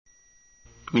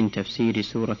من تفسير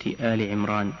سورة آل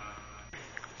عمران.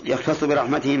 يختص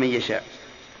برحمته من يشاء،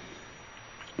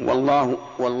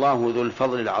 والله ذو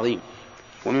الفضل العظيم.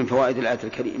 ومن فوائد الآية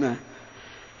الكريمة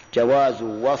جواز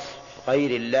وصف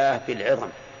غير الله بالعظم،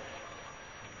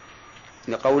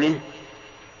 لقوله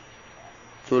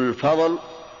ذو الفضل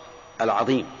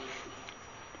العظيم،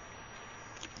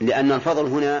 لأن الفضل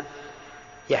هنا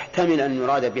يحتمل أن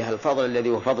يراد بها الفضل الذي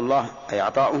هو فضل الله أي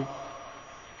عطاؤه،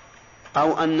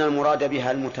 أو أن المراد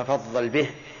بها المتفضل به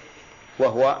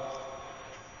وهو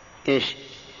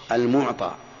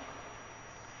المعطى،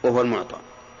 وهو المعطى.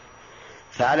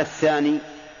 فعلى الثاني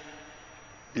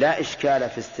لا إشكال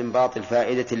في استنباط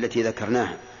الفائدة التي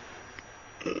ذكرناها،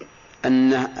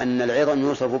 أن العظم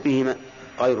يوصف به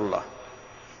غير الله.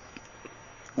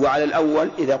 وعلى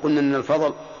الأول إذا قلنا أن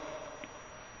الفضل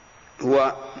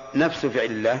هو نفس فعل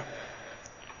الله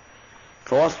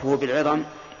فوصفه بالعظم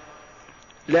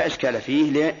لا إشكال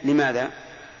فيه. لماذا؟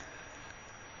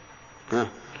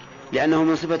 لأنه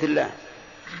من صفة الله،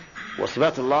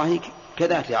 وصفات الله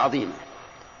كذاته عظيمة.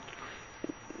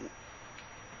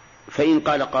 فإن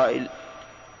قال قائل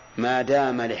ما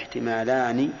دام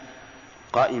الاحتمالان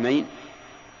قائمين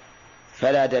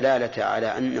فلا دلالة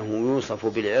على أنه يوصف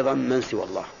بالعظم من سوى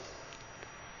الله،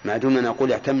 ما دون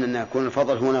نقول يحتمل أن يكون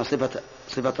الفضل هنا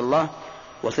صفة الله،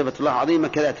 وصفة الله عظيمة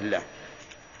كذات الله.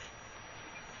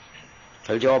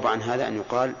 فالجواب عن هذا أن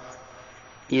يقال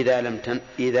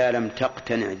إذا لم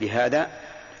تقتنع بهذا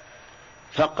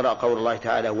فاقرأ قول الله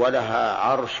تعالى ولها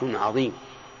عرش عظيم،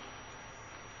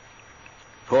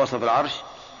 فوصف العرش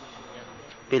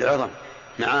بالعظم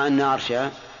مع أن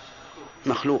عرشها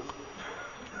مخلوق.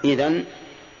 إذن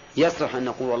يصح أن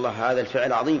نقول والله هذا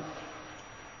الفعل عظيم،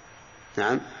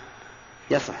 نعم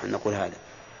يصح أن نقول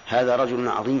هذا رجل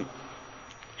عظيم،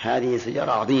 هذه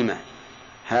سيارة عظيمة،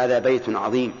 هذا بيت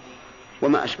عظيم،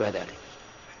 وما أشبه ذلك،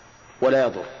 ولا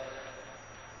يضر.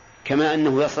 كما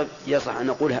أنه يصح أن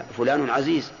نقول فلان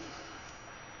عزيز،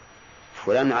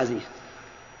 فلان عزيز،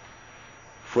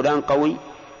 فلان قوي،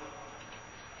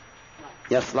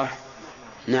 يصلح،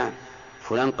 نعم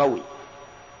فلان قوي،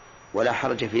 ولا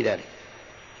حرج في ذلك.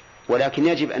 ولكن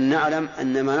يجب أن نعلم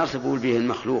أن ما نصف به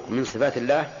المخلوق من صفات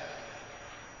الله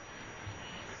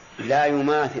لا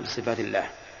يماثل صفات الله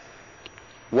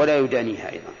ولا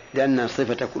يدانيها أيضا، لأن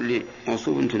صفة كل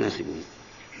موصوف تناسبه.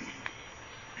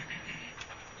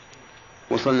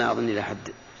 وصلنا أظن إلى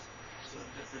حد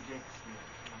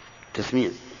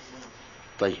تسميع.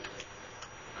 طيب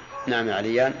نعم يا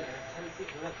عليان. هل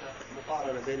هناك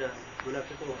مقارنة بين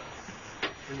منافقون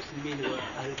المسلمين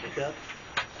وأهل الكتاب؟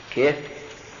 كيف؟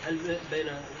 هل بين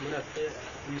منافقين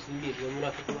المسلمين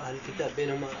والمنافقين وأهل الكتاب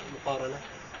بينهما مقارنة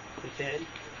في الفعل؟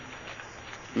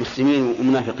 مسلمين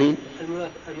ومنافقين؟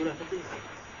 المنافقين،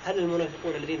 هل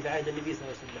المنافقون الذين في عهد النبي صلى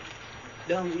الله عليه وسلم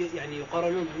لهم يعني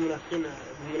يقارنون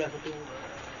بمنافقين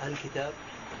أهل الكتاب؟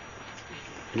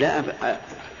 لا،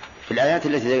 في الآيات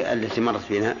التي مرت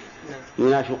فينا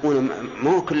ينافقون،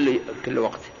 ما هو كل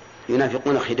وقت،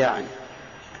 ينافقون خداعا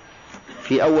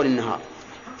في أول النهار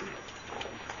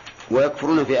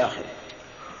ويكفرون في آخره.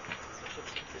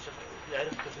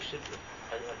 يعرفك في الشدة،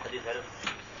 الحديث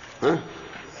يعرفك،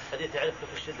 الحديث يعرفك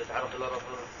في الشدة، تعرف الله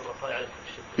الرخاء يعرفك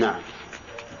في الشدة. نعم.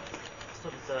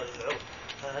 صفة العرف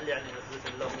هل يعني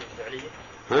نثبت الله صفة فعلية؟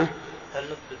 هل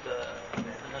نثبت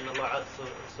أن الله عاد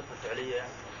صفة فعلية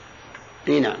يعني؟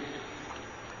 اي نعم،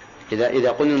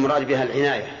 إذا قلنا المراد بها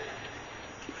العناية،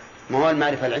 ما هو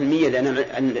المعرفة العلمية، لأنه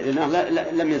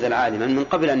لم يزل عالما من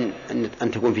قبل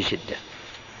أن تكون في شدة.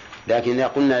 لكن إذا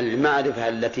قلنا المعرفة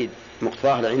التي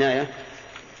مقتضاها العناية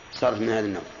صارت من هذا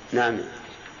النوع. نعم.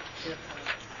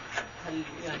 هل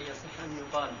يعني يصح أن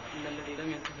يقال إن الذي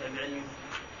لم ينتفع بعلمه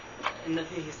إن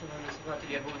فيه صفة من صفات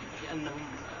اليهود لأنهم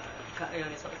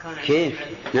يعني كان كيف؟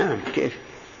 نعم كيف؟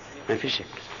 ما في شك.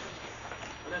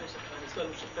 السؤال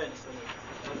مشفين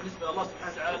بالنسبة لله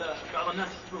سبحانه وتعالى، بعض الناس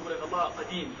يقول لك الله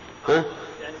قديم،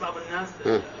 يعني بعض الناس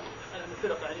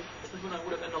الفرق يعني يصفون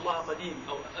يقول لك أن الله قديم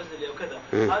أو أزلي أو كذا.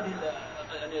 هذه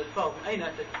يعني الفاظ من أين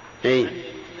أتت؟ يعني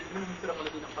من الفرق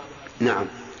الذين قالوا هذا؟ نعم.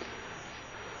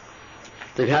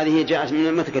 طيب هذه جاءت من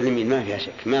المتكلمين ما فيها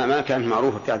شك، ما كانت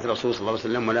معروفة في عهد الرسول صلى الله عليه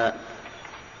وسلم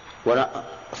ولا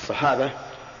الصحابة،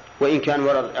 وإن كان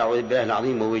ورد أعوذ بالله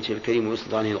العظيم ووجهه الكريم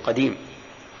وسلطانه القديم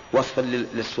وصفا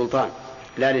للسلطان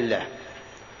لا لله،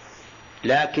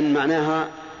 لكن معناها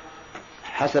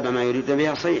حسب ما يريد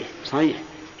بها صحيح،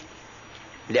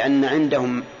 لأن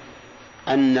عندهم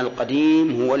أن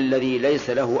القديم هو الذي ليس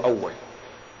له أول،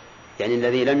 يعني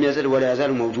الذي لم يزل ولا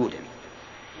يزال موجودا،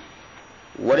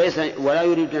 ولا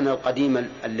يريد أن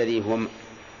القديم الذي هو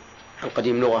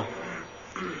القديم لغة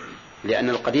لأن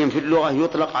القديم في اللغة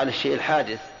يطلق على الشيء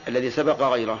الحادث الذي سبق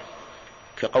غيره،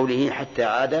 كقوله حتى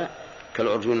عاد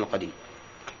كالعرجون القديم.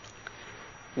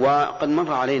 وقد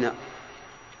مر علينا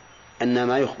أن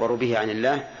ما يخبر به عن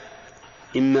الله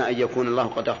إما أن يكون الله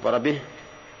قد أخبر به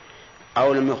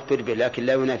أو لم يخبر به لكن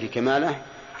لا ينافي كماله،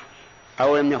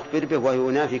 أو لم يخبر به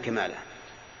وينافي كماله.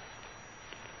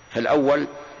 فالأول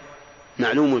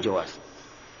معلوم الجواز،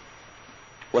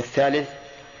 والثالث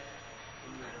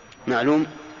معلوم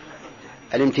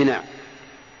الامتناع،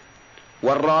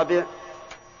 والرابع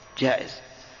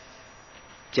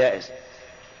جائز.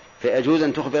 فيجوز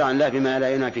أن تخبر عن الله بما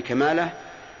لا ينافي كماله،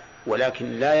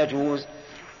 ولكن لا يجوز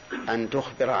أن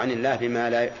تخبر عن الله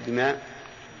بما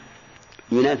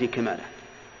ينافي كماله.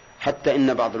 حتى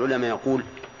إن بعض العلماء يقول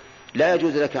لا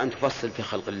يجوز لك أن تفصل في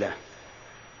خلق الله،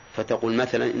 فتقول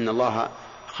مثلا إن الله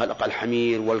خلق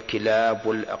الحمير والكلاب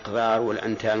والأقذار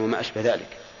والأنتان وما أشبه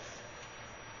ذلك،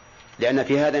 لأن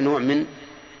في هذا نوع من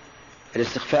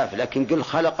الاستخفاف. لكن قل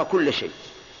خلق كل شيء.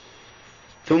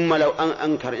 ثم لو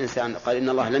أنكر إنسان قال إن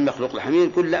الله لم يخلق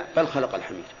الحمير، قل لا، بل خلق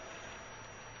الحمير،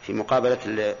 في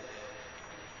مقابلة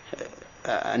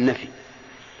النفي.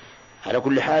 على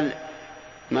كل حال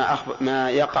ما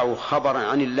يقع خبرا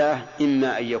عن الله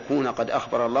إما أن يكون قد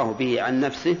أخبر الله به عن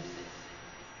نفسه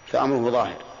فأمره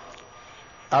ظاهر،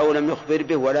 أو لم يخبر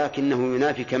به ولكنه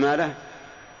ينافي كماله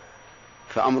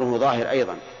فأمره ظاهر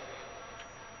أيضا.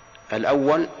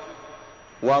 الأول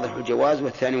واضح الجواز،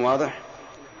 والثاني واضح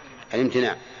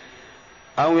الامتناع.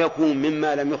 أو يكون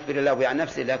مما لم يخبر الله به عن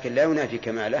نفسه لكن لا ينافي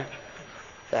كماله،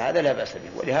 فهذا لا بأس به.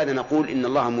 ولهذا نقول إن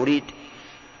الله مريد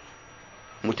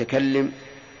متكلم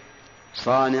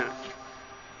صانع،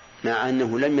 مع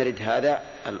أنه لم يرد هذا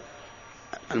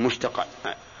المشتق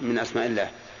من أسماء الله،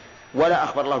 ولا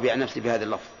أخبر الله به عن نفسه بهذا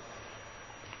اللفظ.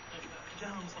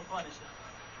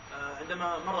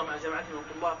 عندما مر مع جماعتهم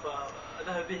من الطلاب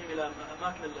فذهب بهم إلى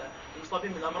أماكن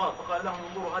المصابين بالأمراض، فقال لهم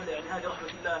انظروا هل يعني هذه رحمة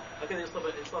الله هكذا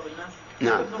يصاب الناس؟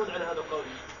 نعم. نرد على هذا القول.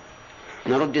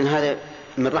 نرد أن هذا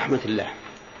من رحمة الله.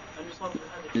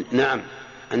 نعم،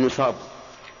 أن يصاب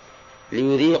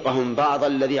ليذيقهم بعض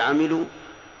الذي عملوا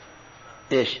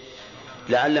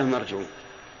لعلهم يرجعون،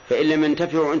 فإن لم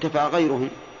ينتفعوا انتفع غيرهم،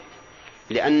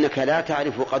 لأنك لا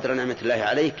تعرف قدر نعمة الله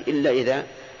عليك إلا إذا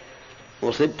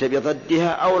أصبت بضدها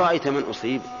أو رأيت من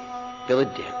أصيب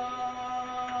بضدها.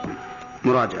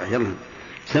 مراجعة، يلا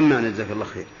سمعنا جزاك الله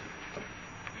خير.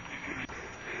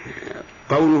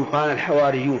 قوله قال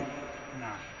الحواريون،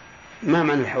 ما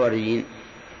معنى الحواريين؟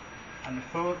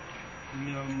 الحور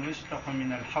مشتق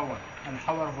من الحور،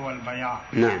 الحور هو البياع.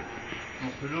 نعم.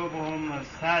 وقلوبهم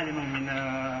سالمة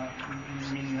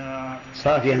من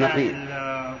صافية نقية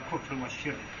الكفر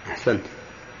والشرك. أحسنت.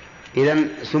 إذن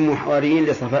سموا حواريين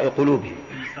لصفاء قلوبهم.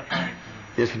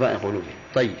 لصفاء قلوبهم.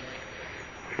 طيب،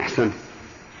 أحسنت.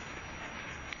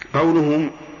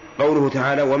 قوله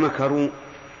تعالى ومكروا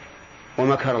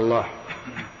ومكر الله،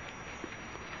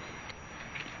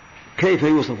 كيف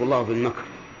يوصف الله بالمكر؟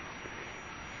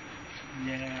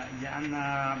 لأن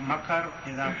مكر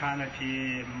إذا كان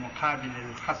في مقابل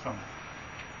الخصم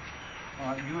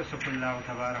يوصف الله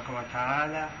تبارك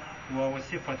وتعالى وهو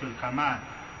صفة الكمال،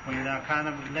 وإذا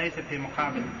كان ليس في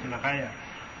مقابل الغير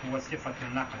هو صفة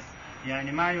النقص.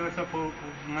 يعني ما يوصف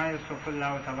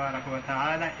الله تبارك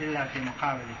وتعالى إلا في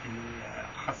مقابلة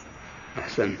الخصم.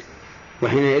 أحسنت.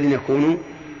 وحينئذ يكون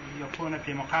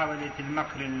في مقابلة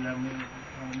المكر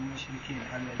المشركين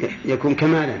يكون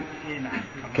كمالا. نعم.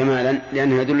 كمالا،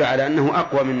 لأنه يدل على أنه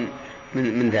أقوى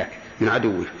من ذاك، من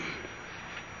عدوه.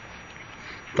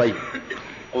 طيب،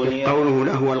 قوله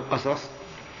له القصص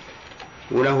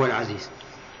وله العزيز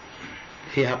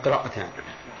فيها قراءتان.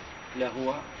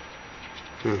 لهو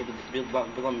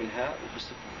بضم الهاء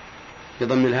وبالسكون.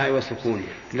 بضم الهاء والسكون.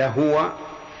 لهو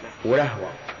ولهو.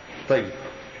 طيب،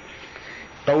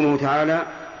 قوله تعالى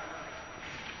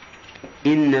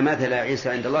إن مثل عيسى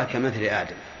عند الله كمثل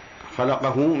آدم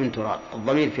خلقه من تراب.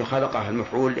 الضمير في خلقه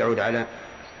المفعول يعود على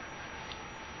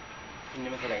إن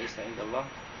مثل عيسى عند الله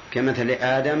كمثل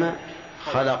آدم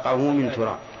خلقه من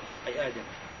تراب، أي آدم،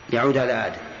 يعود على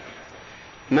آدم.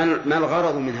 ما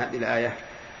الغرض من هذه الآية؟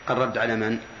 الرد على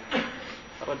من؟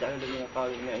 الرد على الذين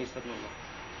قالوا إن عيسى ابن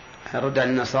الله. الرد على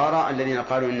النصارى الذين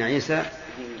قالوا إن عيسى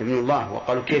ابن الله،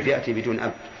 وقالوا كيف يأتي بدون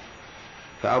أب،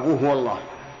 فأبوه هو الله.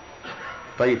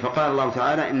 طيب، فقال الله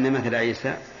تعالى إن مثل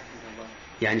عيسى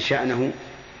يعني شأنه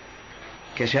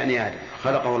كشأن آدم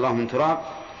خلقه الله من تراب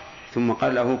ثم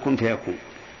قال له كن فيكون.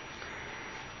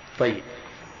 طيب،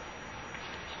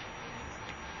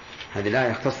 هذه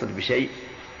لا اختصت بشيء،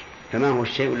 فما هو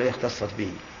الشيء الذي اختصت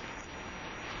به؟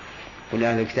 قل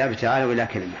أهل الكتاب تعالوا إلى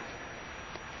كلمة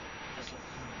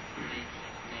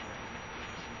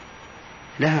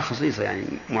لها خصيصة يعني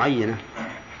معينة.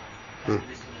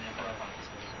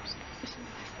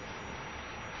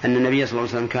 أن النبي صلى الله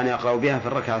عليه وسلم كان يقرأ بها في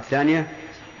الركعة الثانية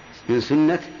من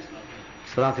سنة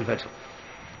صلاة الفجر،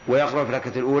 ويقرأ في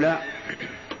الركعة الأولى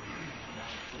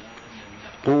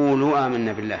قولوا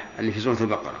آمنا بالله اللي في سورة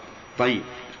البقرة. طيب،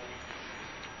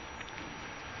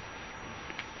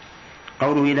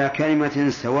 قوله إلى كلمة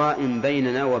سواء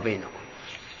بيننا وبينكم،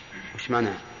 وش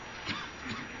معناه؟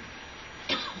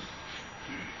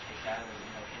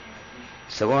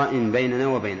 سواء بيننا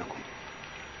وبينكم،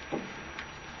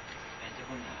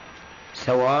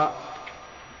 سواء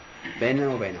بيننا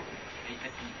وبينكم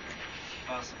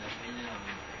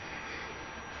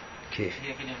كيف؟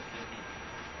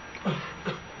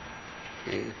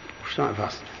 وش نوع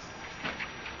فاصلة؟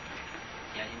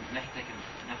 يعني نحتكم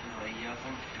نحن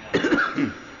وإياكم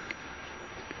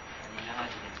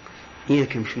هي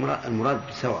مش المراد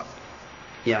سواء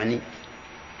يعني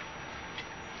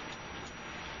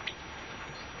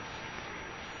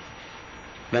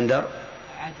بندر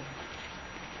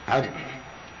عدل.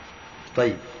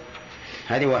 طيب،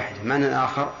 هذه واحدة. معنى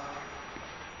الآخر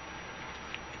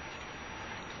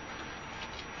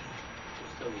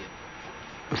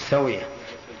مستوية.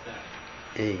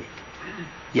 إيه؟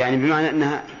 يعني بمعنى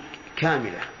أنها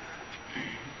كاملة،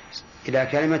 إلى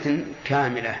كلمة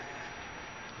كاملة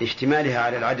اشتمالها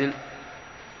على العدل.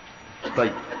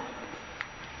 طيب،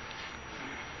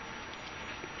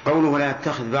 قوله لا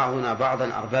يتخذ بعضنا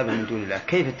بعضا أربابا من دون الله،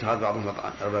 كيف اتخذ بعضهم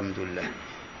بعضا أربابا من دون الله؟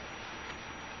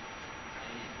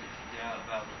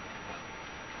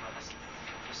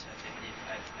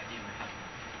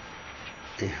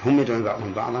 هم يدعون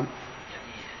بعضهم بعضا،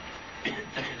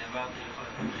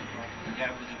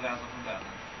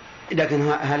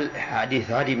 لكن هل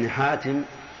حديث عدي بن حاتم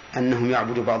أنهم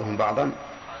يعبدوا بعضهم بعضا؟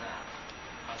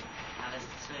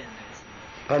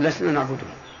 قال لسنا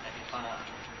نعبدهم.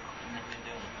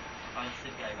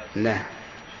 لا،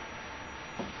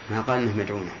 ما قال انهم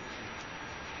يدعونه.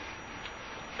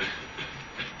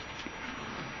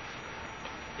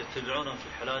 يتبعونه في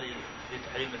الحلال، في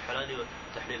تحريم الحلال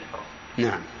وتحليل الحرام.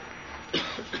 نعم،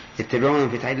 يتبعونه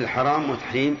في تحليل الحرام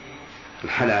وتحريم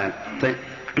الحلال. طيب،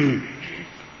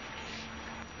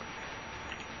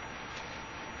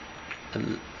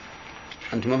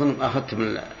 أنتم أظن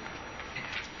أخذتم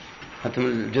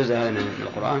الجزء هذا من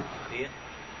القرآن؟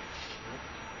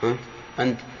 ها؟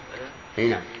 أنت؟ أي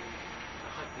نعم.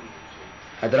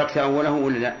 أدركت أوله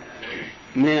ولا لا؟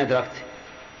 منين أدركت؟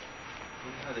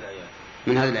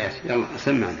 من هذه الآيات. يلا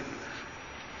سمعنا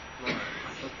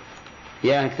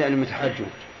يا كتاب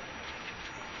المتحجون.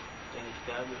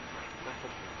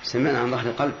 سمعنا عن ظهر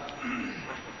القلب.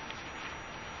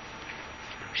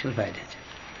 وش الفائدة؟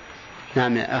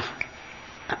 نعم يا أخ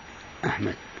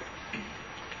أحمد.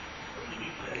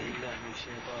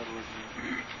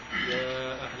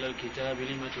 يا أهل الكتاب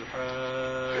لم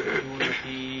تحاجون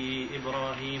في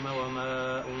إبراهيم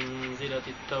وما أنزلت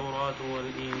التوراة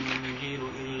والإنجيل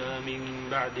إلا من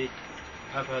بعده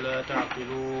أفلا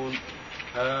تعقلون.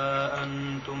 ها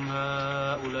أنتم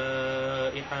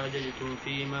هؤلاء حاججتم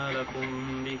فيما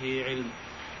لكم به علم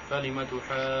فلم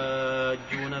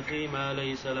تحاجون فيما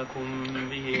ليس لكم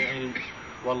به علم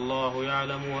والله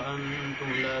يعلم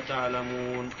وأنتم لا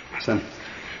تعلمون. أحسن.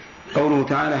 قوله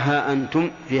تعالى ها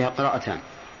أنتم فيها قراءتان.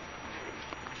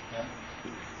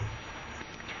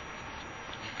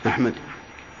 أحمد.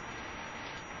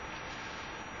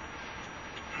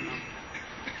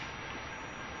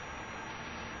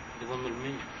 بضم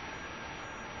الميم.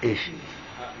 إيش؟ ها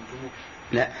أنتم.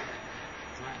 لا،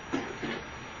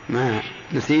 ما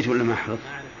نسيت ولا ما حفظت؟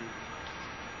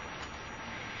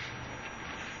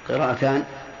 قراءتان.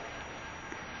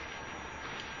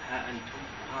 ها أنتم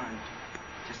وها أنتم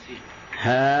تسهيل.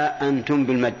 ها أنتم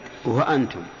بالمد وها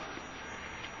أنتم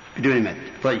بدون مد.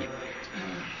 طيب،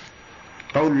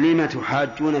 قول لما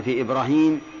تحاجون في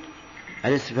إبراهيم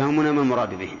الاستفهامون ما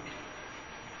المراد به؟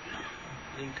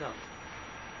 الإنكار.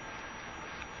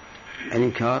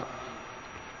 الإنكار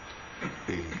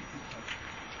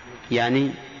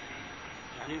يعني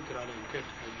ينكر عليهم كيف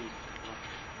تحاجون.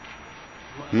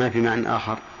 ما في معنى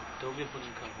آخر. التوبيخ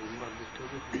والإنكار.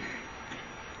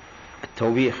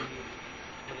 التوبيخ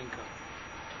والإنكار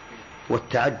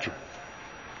والتعجب.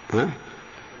 ها؟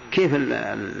 كيف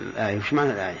الآية؟ وش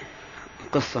معنى الآية؟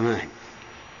 القصة ما هي؟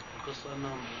 القصة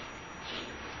أنهم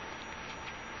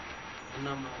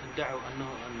ادعوا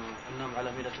أنهم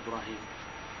على ملة إبراهيم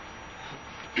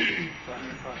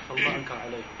فالله أنكر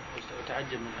عليهم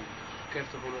وتعجب منهم. كيف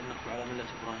تقولوا أنكم على ملة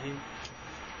إبراهيم؟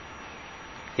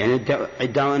 يعني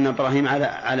ادعوا أن إبراهيم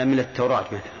على ملة التوراة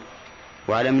مثلا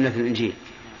وعلى ملة الإنجيل.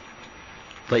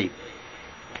 طيب،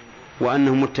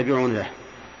 وأنهم متبعون له.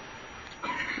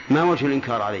 ما وجه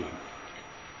الإنكار عليهم؟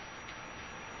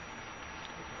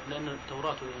 لأن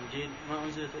التوراة والإنجيل ما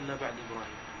أنزلت إلا بعد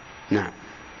إبراهيم. نعم،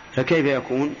 فكيف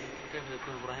يكون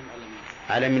إبراهيم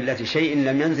على ملة شيء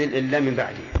لم ينزل إلا من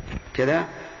بعده كذا؟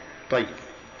 طيب،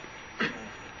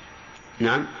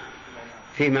 نعم،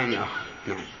 في معنى آخر.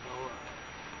 نعم،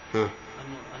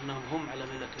 أنهم هم على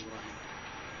ملة إبراهيم.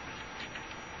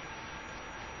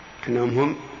 أنهم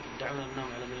هم دعونا أنهم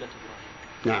على ملة إبراهيم.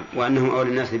 نعم، وأنهم أولى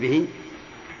الناس به.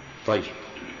 طيب،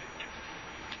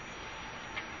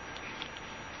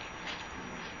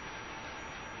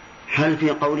 هل في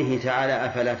قوله تعالى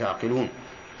أفلا تعقلون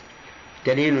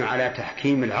دليل على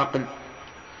تحكيم العقل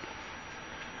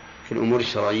في الأمور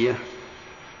الشرعية؟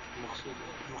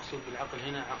 المقصود بالعقل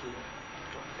هنا عقل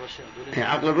الرشد.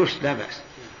 عقل الرشد لا بأس،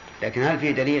 لكن هل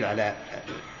في دليل على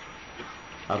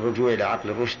الرجوع إلى عقل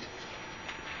الرشد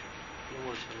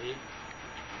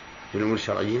في الأمور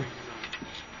الشرعية؟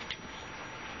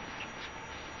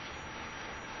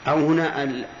 أو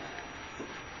هنا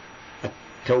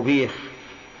التوبيخ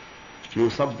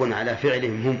منصب على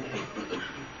فعلهم هم،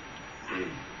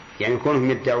 يعني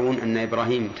كونهم يدعون أن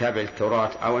إبراهيم تابع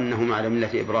للتوراة أو أنهم على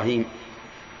ملة إبراهيم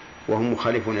وهم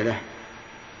مخالفون له،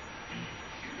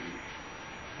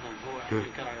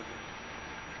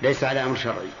 ليس على أمر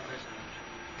شرعي.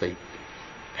 طيب،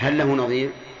 هل له نظير؟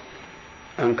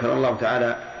 أنكر الله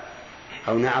تعالى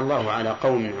أو نعى الله على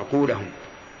قوم عقولهم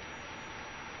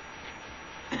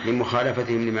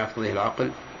لمخالفتهم لما يقتضيه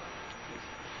العقل.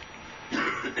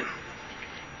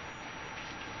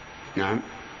 نعم،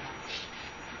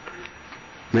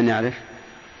 من يعرف؟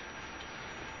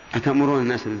 أتأمرون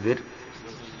الناس بالبر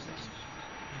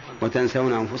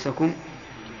وتنسون أنفسكم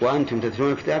وأنتم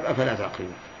تتلون الكتاب أفلا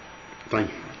تعقلون. طيب،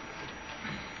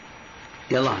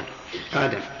 يلا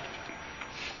آدم.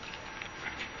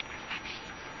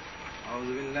 أعوذ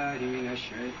بالله من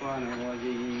الشيطان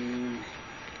الرجيم.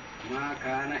 ما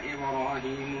كان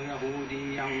إبراهيم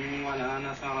يهوديا ولا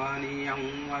نصرانيا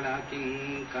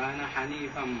ولكن كان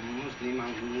حنيفا مسلما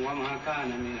وما كان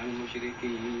من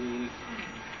المشركين.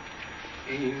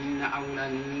 إن أولى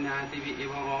الناس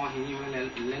بإبراهيم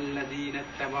للذين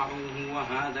اتبعوه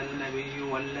وهذا النبي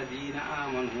والذين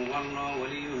آمنوا والله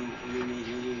ولي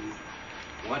المؤمنين.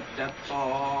 ودت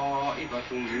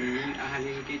طائفة من أهل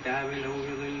الكتاب لو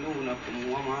يضلونكم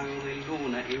وما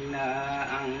يضلون إلا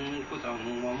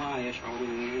أنفسهم وما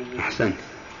يشعرون. أحسنت.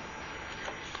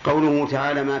 قوله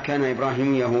تعالى ما كان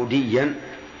إبراهيم يهوديا،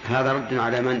 هذا رد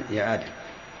على من يا آدم؟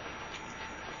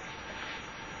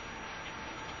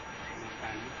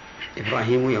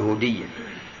 إبراهيم يهوديا،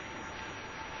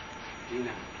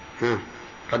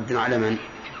 رد على من؟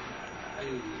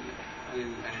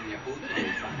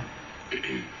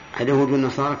 اليهود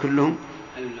والنصارى كلهم.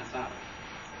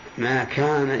 ما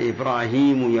كان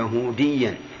إبراهيم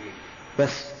يهوديا،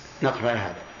 بس نقرأ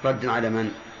هذا رد على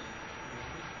من؟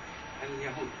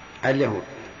 اليهود.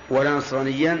 ولا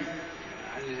نصرانيا،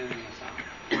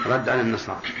 رد على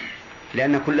النصارى،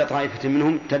 لأن كل طائفة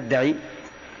منهم تدعي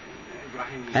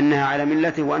أنها على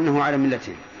ملته وأنه على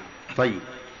ملته. طيب،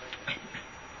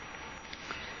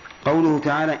 قوله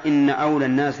تعالى إن أولى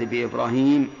الناس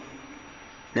بإبراهيم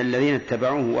للذين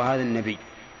اتبعوه وهذا النبي،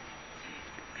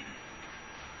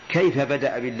 كيف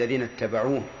بدأ بالذين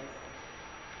اتبعوه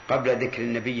قبل ذكر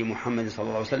النبي محمد صلى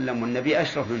الله عليه وسلم والنبي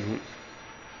أشرف منه؟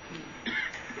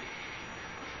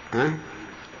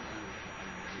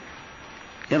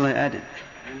 يلا يا آدم.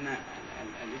 أن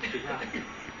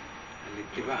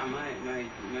الاتباع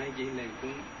ما يجي إلا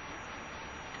يكون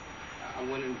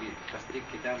أولا بتصديق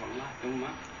كتاب الله ثم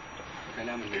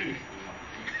كلام النبي.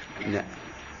 لا،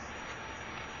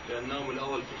 لأنهم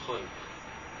الأول في الخلق.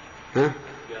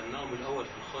 لأنهم الأول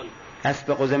في الخلق.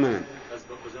 أسبقوا زمانا. من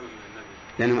النبي.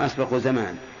 لأنهم أسبقوا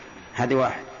زمانا. هذه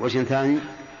واحد. وجه ثاني. الله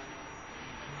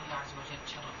عز وجل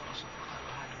شرف الرسول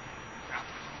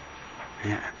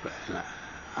فقال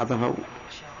عطفوا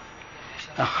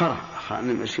أخرها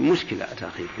مش مشكلة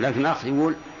تأخير، لكن الأخ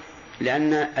يقول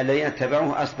لأن الذين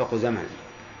اتبعوه أسبقوا زمانا.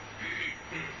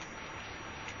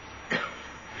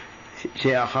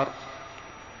 شيء آخر.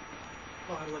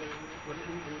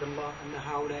 عند الله أن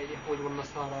هؤلاء اليهود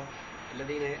والنصارى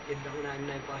الذين يدعون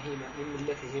أن إبراهيم من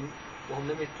ملتهم وهم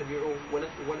لم يتبعوه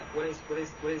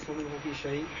وليسوا منه في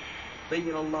شيء،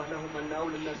 بين الله لهم أن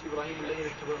أولى الناس إبراهيم الذين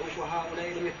اتبعوه وهؤلاء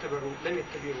لم يتبعوه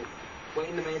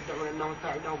وإنما يدعون أنهم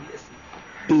فعلوا بالاسم.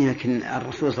 لكن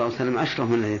الرسول صلى الله عليه وسلم أشرف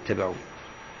من الذين اتبعوه،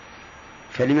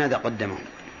 فلماذا قدمهم؟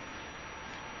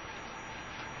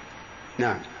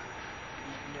 نعم.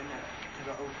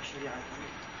 اتبعوه في شريعته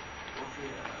وفي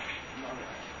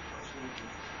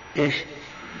إيش؟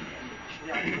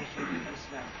 شريعة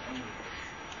الإسلام.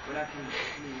 ولكن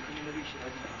النبي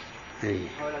شرعته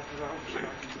حاول اتبعوه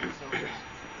بشرعته.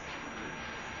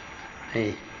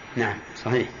 اي نعم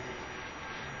صحيح،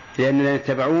 لأن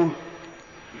الذين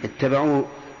اتبعوه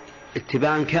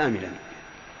اتباعا كاملا.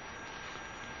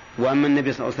 وأما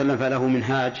النبي صلى الله عليه وسلم فله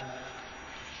منهاج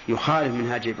يخالف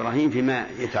منهاج إبراهيم فيما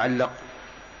يتعلق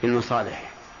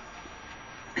بالمصالح.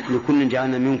 لكل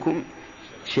جعلنا منكم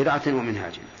شرعة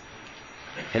ومنهاجا.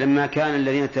 فلما كان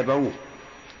الذين اتبعوه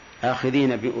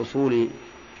آخذين بأصول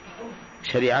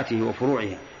شريعته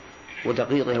وفروعها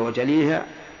ودقيقها وجليلها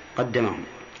قدمهم.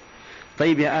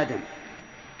 طيب يا آدم،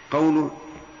 قوله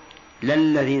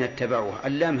للذين اتبعوه،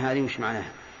 اللام هذه وش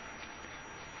معناها؟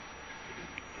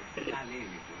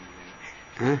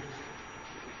 ها؟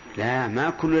 لا، ما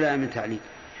كل لام تعليل،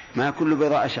 ما كل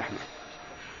بيضاء شحمة.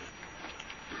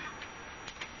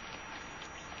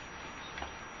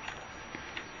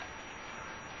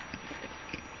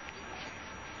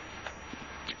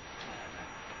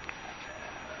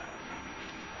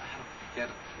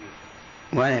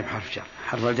 ولا بحرف جر،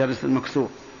 حرف الجر المكسور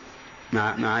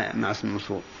مع اسم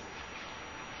الموصول.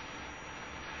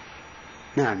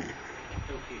 نعم.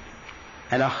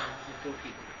 الأخ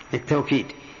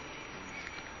التوكيد.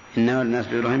 إنما الناس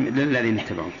بإبراهيم للذين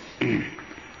اتبعوا.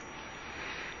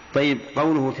 طيب،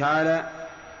 قوله تعالى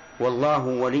والله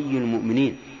ولي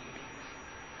المؤمنين،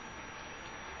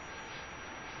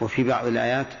 وفي بعض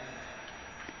الآيات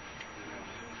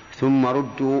ثم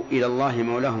ردوا إلى الله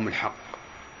مولاهم الحق،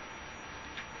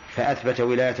 فأثبت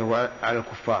ولايته على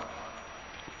الكفار.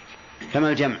 فما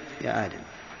الجمع يا آدم؟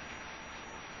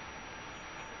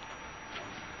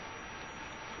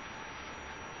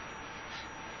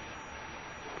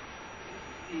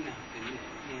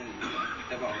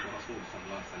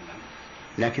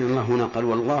 لكن الله هنا قال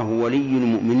والله ولي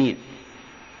المؤمنين،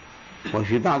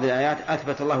 وفي بعض الآيات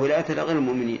أثبت الله ولايته لغير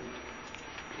المؤمنين.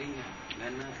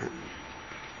 لأن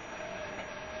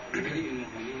ولي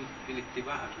المؤمنين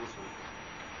بالاتباع الرسل.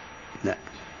 لا.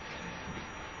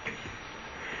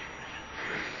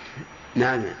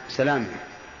 نعم سلام.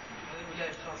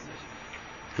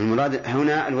 المراد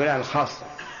هنا الولاية الخاصة،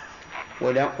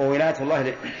 وولاية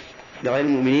الله لغير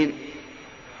المؤمنين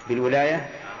بالولاية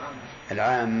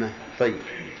العامة. طيب.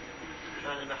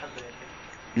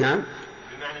 نعم.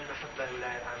 بمعنى المحبة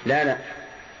الولاية العامة. لا،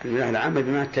 الولاية العامة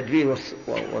بمعنى التدبير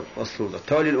والسلطة،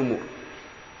 تولي الأمور.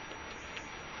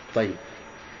 طيب،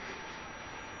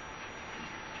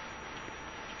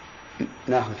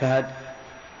 ناخذ فهد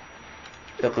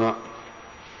اقرأ.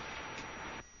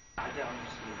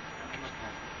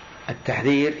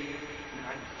 التحذير.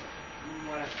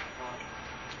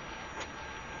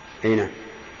 نعم،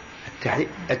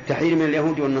 التحذير من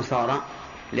اليهود والنصارى،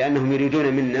 لأنهم يريدون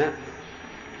منا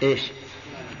إيش؟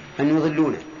 أن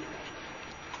يضلون.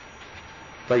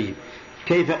 طيب،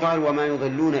 كيف قال وما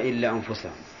يضلون إلا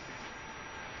أنفسهم؟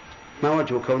 ما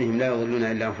وجه كونهم لا يضلون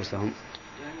إلا أنفسهم؟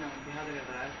 لأنهم بهذا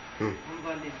الإضلال هم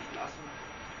ضالين في الأصل،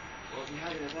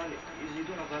 وبهذا الإضلال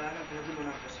يزيدون ضلالا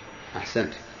فيضلون أنفسهم.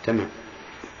 أحسنت، تمام.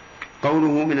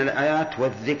 قوله من الآيات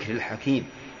والذكر الحكيم،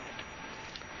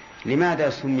 لماذا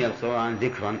سمي القرآن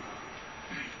ذكرا؟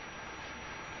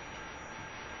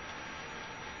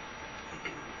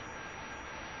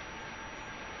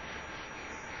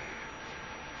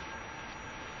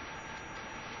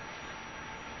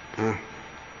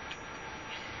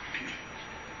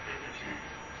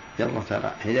 يلا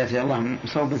ترى هداية الله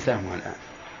مصوب سهمها الآن.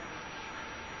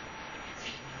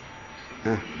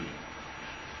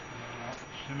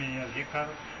 سمي ذكر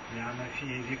لأن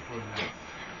فيه ذكر الله،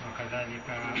 وكذلك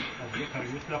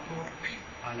الذكر يطلق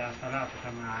على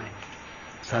ثلاثة معاني.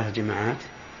 ثلاث جماعات،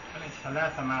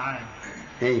 ثلاث معاني.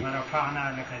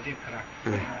 ورفعنا لك ذكرك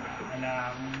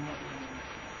على،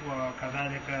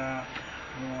 وكذلك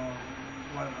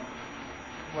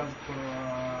واذكر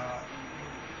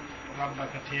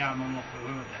ربك قياما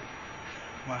وقعودا.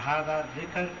 وهذا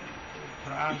ذكر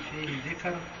القرآن فيه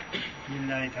ذكر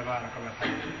لله تبارك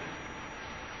وتعالى.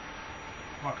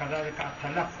 وكذلك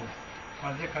التلفظ،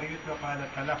 والذكر يطلق على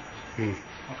التلفظ،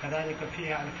 وكذلك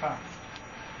فيه ألفاظ.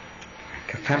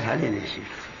 كفرت علينا يا شيخ.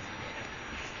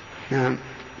 نعم.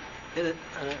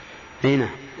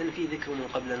 لأن فيه ذكر من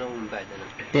قبلنا ومن بعدنا.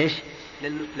 إيش؟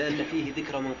 لأن فيه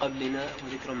ذكر من قبلنا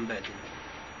وذكر من بعدنا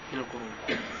من القرون.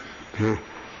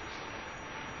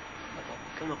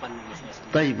 كما قال النبي صلى الله عليه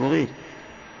وسلم. طيب، وغير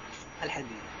الحديث.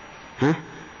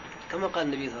 كما قال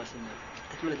النبي صلى الله عليه وسلم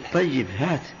تكملة الحديث. طيب،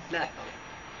 هات. لا أحفظ.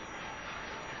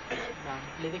 نعم،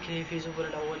 لذكره في زبر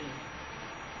الأولين.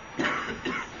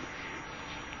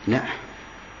 لا،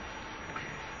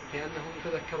 لأنه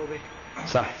يتذكر به.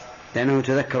 صح، لأنه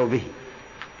يتذكر به.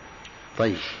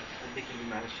 طيب. الذكر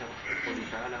بمعنى الشرف، قوله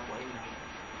تعالى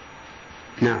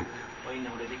نعم. وإنه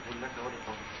لذكر لك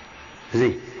ولقومك.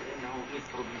 زين. وإنه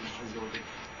يذكر من عز وجل.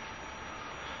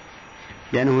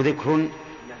 لأنه ذكر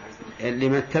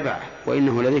لمن اتبعه،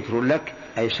 وإنه لذكر لك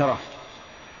أي شرف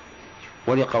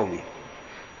ولقومه.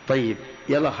 طيب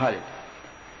يلا خالد،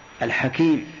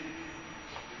 الحكيم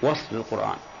وصف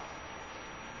القرآن،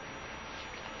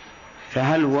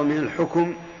 فهل هو من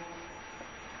الحكم؟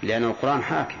 لأن القرآن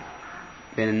حاكم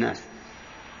بين الناس،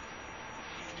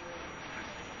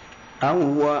 أو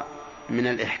هو من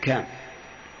الإحكام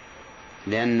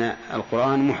لأن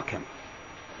القرآن محكم؟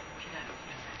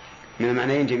 من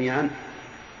المعنيين جميعا،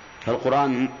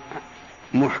 فالقرآن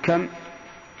محكم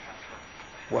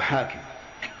وحاكم.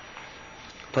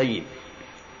 طيب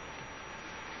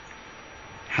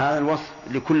هذا الوصف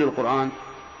لكل القرآن؟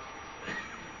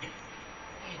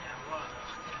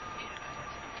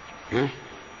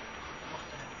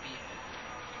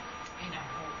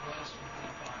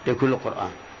 لكل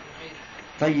القرآن.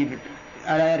 طيب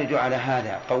ألا يرد على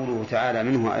هذا قوله تعالى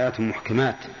منه آيات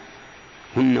محكمات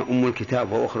هن أم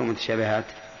الكتاب وأخرى متشابهات؟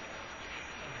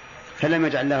 فلم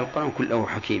يجعل الله القرآن كله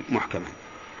حكيم محكما.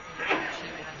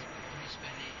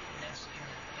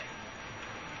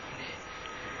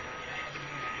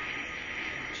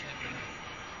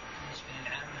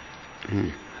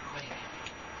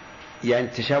 يعني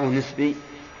التشابه نسبي.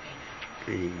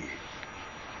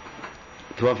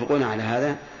 توافقون على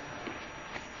هذا؟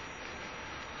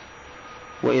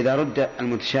 وإذا رد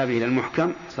المتشابه إلى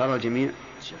المحكم صار الجميع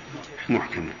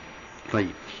محكما.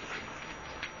 طيب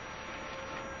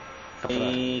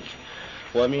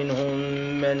ومنهم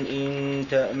من إن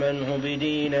تأمنه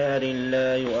بدينار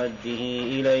لا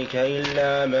يؤديه إليك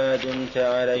إلا ما دمت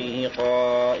عليه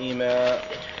قائما،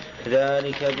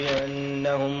 ذلك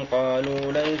بأنهم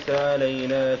قالوا ليس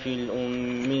علينا في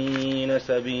الأمين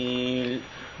سبيل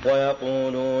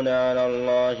ويقولون على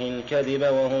الله الكذب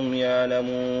وهم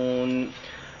يعلمون.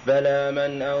 بلى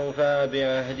من أوفى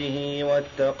بعهده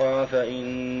واتقى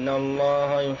فإن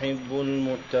الله يحب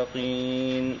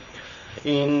المتقين.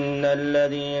 إن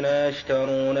الذين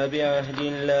يشترون بعهد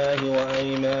الله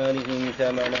وأيمانهم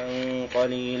ثمنا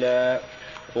قليلا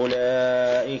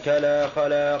أولئك لا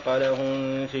خلاق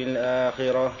لهم في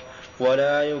الآخرة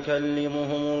ولا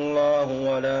يكلمهم الله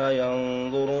ولا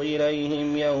ينظر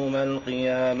إليهم يوم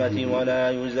القيامة ولا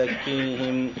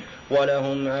يزكيهم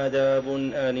ولهم عذاب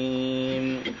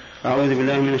أليم. أعوذ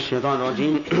بالله من الشيطان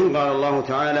الرجيم. قال الله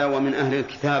تعالى: ومن أهل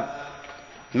الكتاب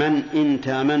من إن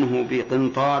تأمنه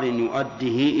بقنطار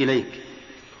يؤديه إليك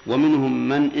ومنهم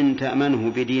من إن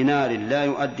تأمنه بدينار لا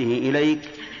يؤديه إليك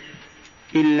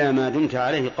إلا ما دمت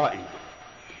عليه قائما.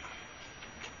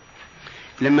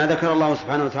 لما ذكر الله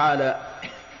سبحانه وتعالى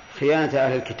خيانة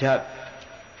أهل الكتاب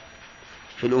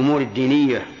في الأمور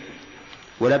الدينية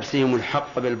ولبسهم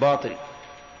الحق بالباطل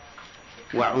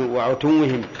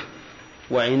وعتوهم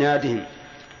وعنادهم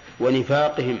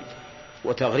ونفاقهم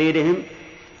وتغريرهم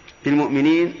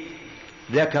بالمؤمنين،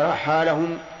 ذكر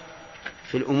حالهم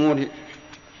في الأمور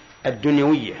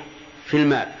الدنيوية في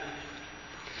المال،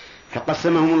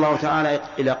 فقسمهم الله تعالى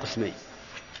إلى قسمين،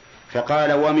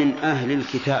 فقال: ومن أهل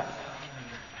الكتاب،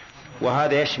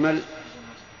 وهذا يشمل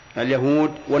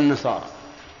اليهود والنصارى،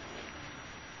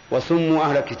 وسموا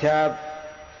أهل الكتاب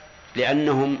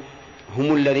لأنهم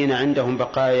هم الذين عندهم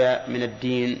بقايا من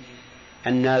الدين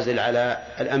النازل على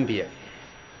الأنبياء،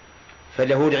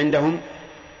 فاليهود عندهم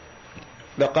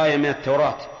بقايا من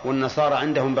التوراة والنصارى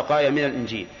عندهم بقايا من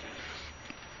الإنجيل.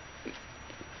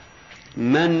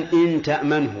 من إن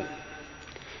تأمنه،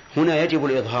 هنا يجب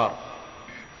الإظهار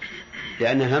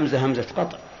لأن همزة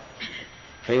قطع،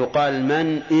 فيقال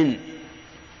من إن،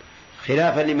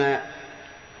 خلافا لما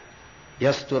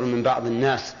يصدر من بعض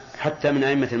الناس حتى من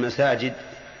أئمة المساجد،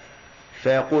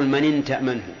 فيقول من إن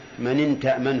تأمنه، من إن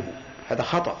تأمنه، هذا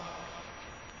خطأ،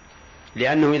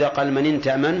 لأنه إذا قال من إن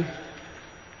تأمنه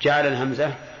جعل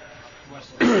الهمزة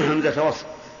همزة وصل،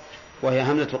 وهي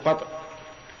همزة قطع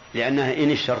لأنها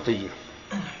إن الشرطية.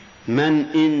 من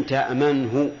إن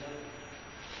تأمنه،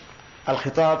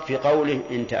 الخطاب في قوله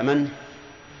إن تأمنه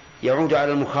يعود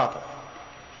على المخاطب،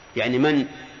 يعني من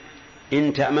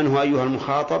إن تأمنه أيها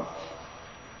المخاطب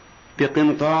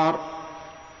بقنطار،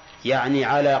 يعني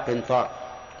على قنطار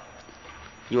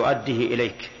يؤديه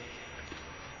إليك.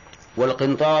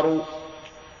 والقنطار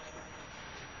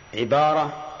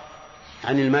عبارة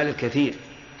عن المال الكثير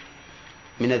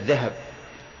من الذهب،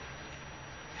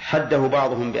 حده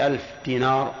بعضهم ب1000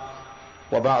 دينار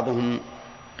وبعضهم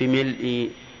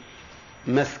بملء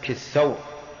مسك الثور،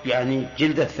 يعني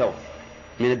جلد الثور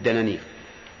من الدنانير.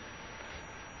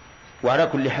 وعلى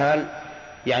كل حال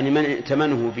يعني من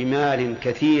ائتمنه بمال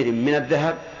كثير من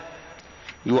الذهب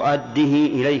يؤديه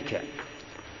إليك،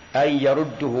 أي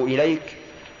يرده إليك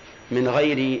من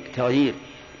غير تغيير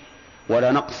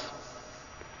ولا نقص.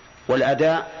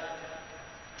 والأداء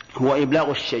هو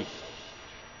إبلاغ الشيء،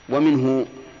 ومنه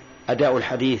أداء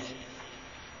الحديث،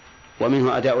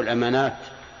 ومنه أداء الأمانات،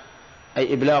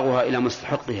 أي إبلاغها إلى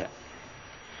مستحقها.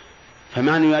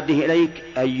 فمعنى يؤديه إليك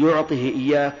أن يعطيه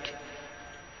إياك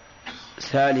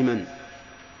سالما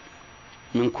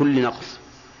من كل نقص،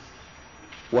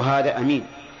 وهذا أمين،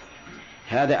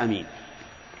 هذا أمين.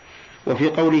 وفي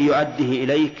قوله يؤديه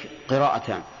إليك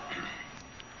قراءتان: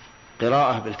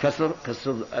 قراءة بالكسر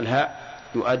كسر الهاء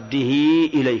يؤديه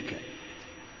إليك،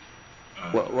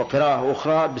 وقراءة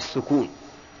أخرى بالسكون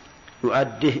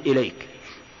يؤديه إليك.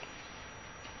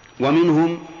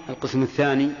 ومنهم القسم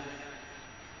الثاني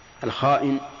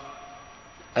الخائن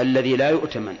الذي لا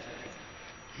يؤتمن: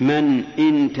 من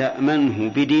إن تأمنه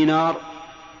بدينار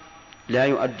لا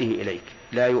يؤديه إليك.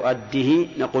 لا يؤديه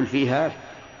نقول فيها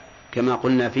كما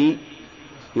قلنا في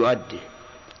يؤديه،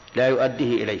 لا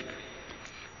يؤديه إليك،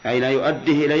 أي لا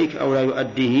يؤديه إليك أو لا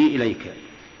يؤديه إليك.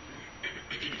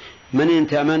 من إن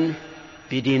تأمنه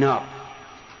بدينار،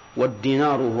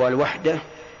 والدينار هو الوحدة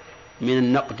من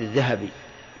النقد الذهبي،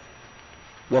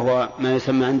 وهو ما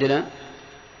يسمى عندنا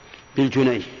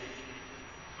بالجنيه.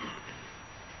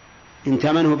 إن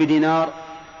تأمنه بدينار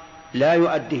لا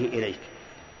يؤديه إليك،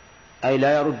 أي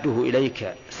لا يرده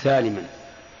إليك سالما،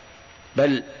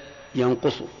 بل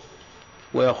ينقصه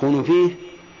ويخون فيه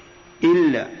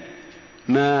إلا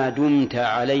ما دمت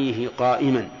عليه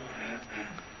قائما،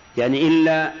 يعني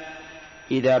إلا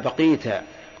إذا بقيت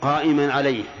قائما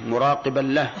عليه مراقبا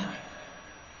له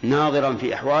ناظرا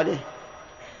في أحواله،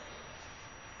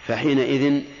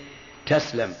 فحينئذ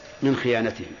تسلم من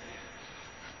خيانته.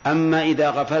 أما إذا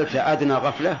غفلت أدنى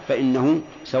غفلة فإنه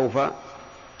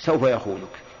سوف يخونك.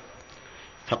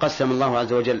 فقسم الله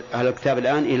عز وجل أهل الكتاب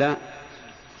الآن إلى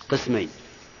قسمين: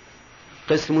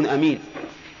 قسم أمين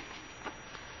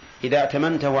إذا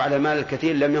ائتمنته على المال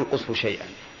الكثير لم ينقصه شيئا،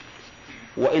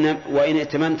 وإن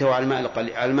ائتمنته على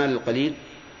المال القليل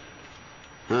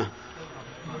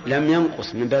لم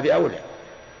ينقص من باب أولى،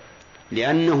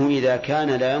 لأنه إذا كان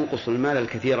لا ينقص المال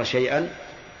الكثير شيئا،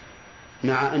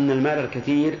 مع أن المال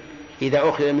الكثير إذا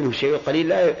أخذ منه الشيء القليل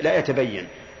لا يتبين،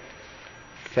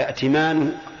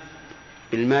 فائتمانه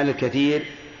بالمال الكثير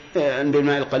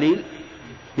بالمال القليل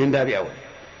من باب أولى.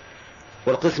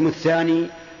 والقسم الثاني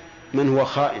من هو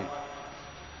خائن: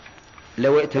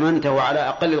 لو ائتمنته على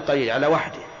أقل القليل، على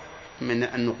واحدة من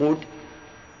النقود،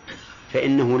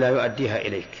 فإنه لا يؤديها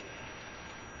إليك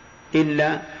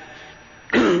إلا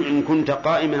إن كنت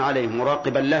قائما عليه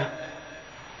مراقبا له،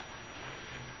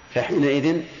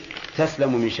 فحينئذ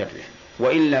تسلم من شره،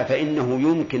 وإلا فإنه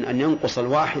يمكن أن ينقص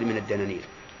الواحد من الدنانير.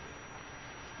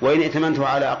 وإن ائتمنته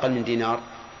على أقل من دينار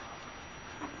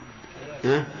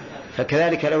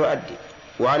فكذلك لا يؤدي،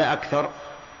 وعلى أكثر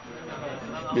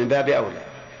من باب أولى.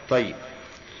 طيب،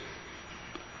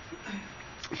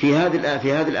 في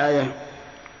هذه الآية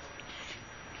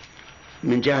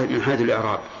من حيث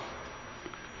الإعراب: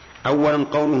 أولا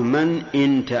قوله من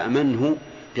إن تأمنه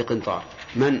بقنطار،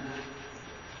 من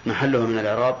محله من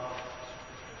الإعراب.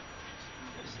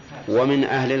 ومن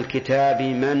أهل الكتاب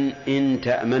من إن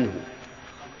تأمنه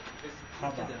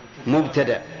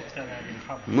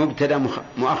مبتدأ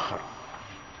مؤخر،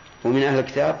 ومن أهل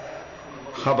الكتاب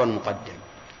خبر مقدم،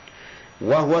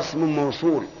 وهو اسم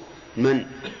موصول من،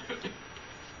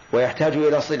 ويحتاج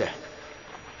إلى صلة.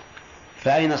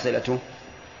 فأين صلته؟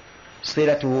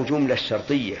 صلته جملة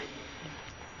شرطية: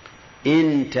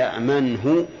 إن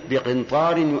تأمنه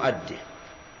بقنطار يؤده،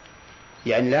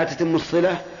 يعني لا تتم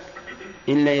الصلة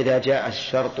إلا إذا جاء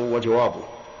الشرط وجوابه.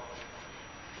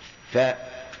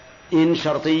 فإن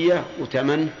شرطية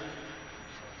وتمن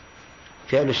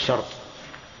فعل الشرط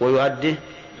ويؤده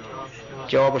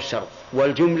جواب الشرط،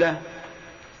 والجملة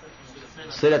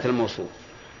صلة الموصول،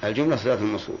 الجملة صلة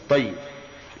الموصول. طيب،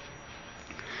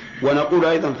 ونقول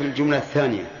أيضا في الجملة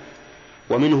الثانية: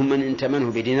 ومنهم من إن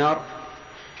تأمنه بدينار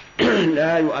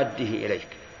لا يؤديه إليك،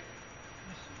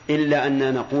 إلا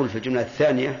أننا نقول في الجملة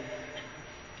الثانية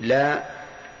لا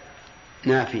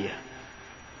نافية،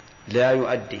 لا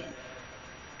يؤدي،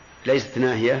 ليست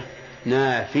ناهية،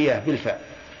 نافية بالفعل،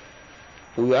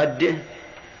 ويؤديه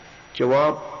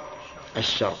جواب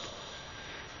الشرط.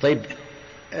 طيب،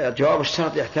 جواب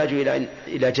الشرط يحتاج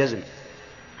إلى جزم،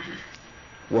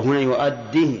 وهنا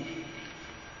يؤديه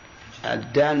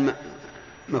الدال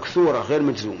مكسورة غير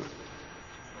مجزومة،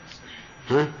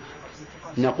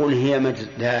 نقول هي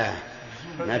لا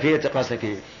ما فيها التقاء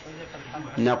ساكنين،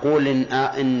 نقول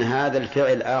إن هذا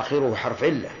الفعل آخره حرف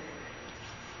علة،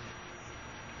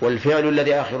 والفعل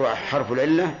الذي آخره حرف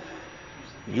العلة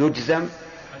يجزم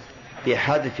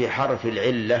بحذف حرف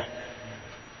العلة،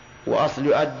 وأصل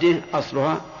يؤديه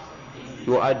أصلها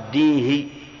يؤديه،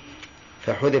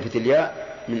 فحذفت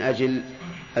الياء من أجل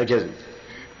الجزم.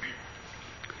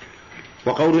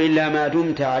 وقول إلا ما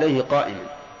دمت عليه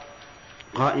قائما،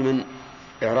 قائما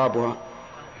إعرابها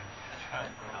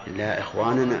لا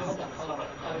إخواننا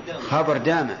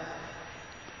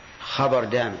خبر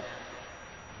دام،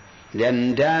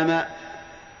 لأن دام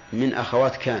من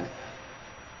أخوات كان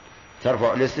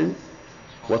ترفع الاسم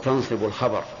وتنصب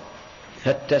الخبر،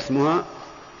 فالتاء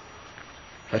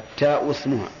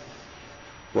اسمها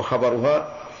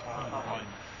وخبرها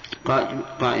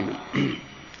قائما.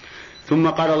 ثم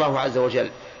قال الله عز وجل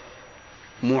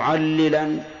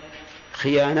معللا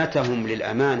خيانتهم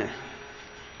للأمانة،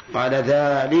 قال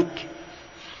ذلك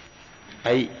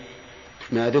أي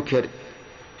ما ذكر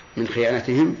من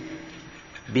خيانتهم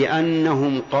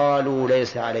بأنهم قالوا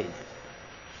ليس علينا.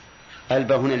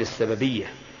 الباء هنا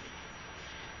للسببية،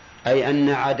 أي أن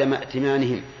عدم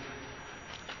ائتمانهم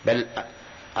بل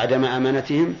عدم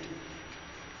أمانتهم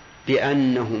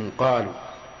بأنهم قالوا،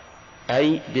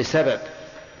 أي بسبب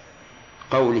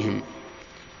قولهم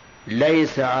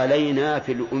ليس علينا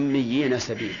في الأميين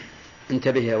سبيل.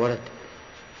 انتبه يا ولد،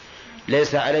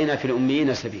 ليس علينا في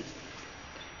الأميين سبيل،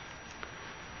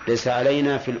 ليس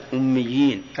علينا في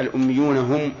الأميين. الأميون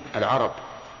هم العرب،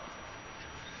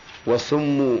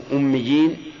 وسموا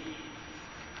أميين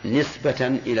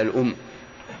نسبة إلى الأم،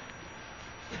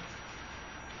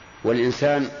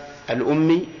 والإنسان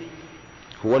الأمي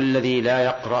هو الذي لا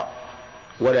يقرأ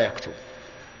ولا يكتب.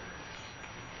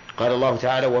 قال الله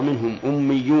تعالى ومنهم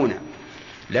أميون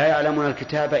لا يعلمون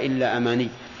الكتاب إلا أماني،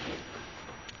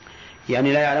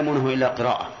 يعني لا يعلمونه إلا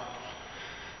قراءة.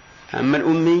 أما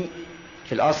الأمي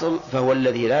في الأصل فهو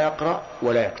الذي لا يقرأ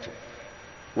ولا يكتب،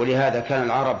 ولهذا كان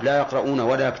العرب لا يقرؤون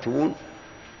ولا يكتبون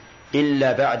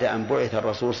إلا بعد أن بعث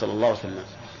الرسول صلى الله عليه وسلم،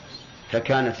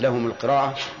 فكانت لهم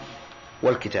القراءة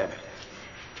والكتابة.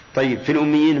 طيب في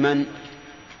الأميين من؟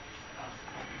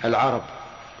 العرب،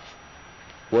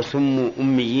 وسموا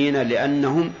أميين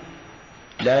لأنهم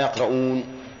لا يقرؤون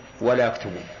ولا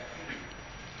يكتبون.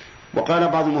 وقال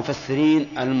بعض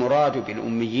المفسرين المراد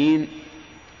بالأميين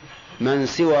من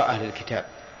سوى أهل الكتاب،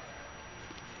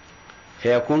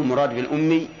 فيكون مراد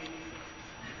بالأمي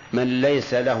من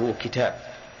ليس له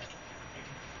كتاب،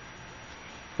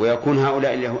 ويكون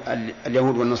هؤلاء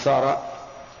اليهود والنصارى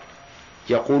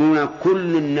يقولون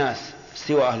كل الناس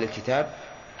سوى أهل الكتاب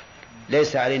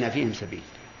ليس علينا فيهم سبيل،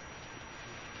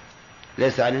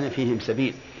 ليس علينا فيهم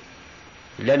سبيل،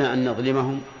 لنا أن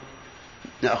نظلمهم،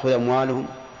 نأخذ أموالهم،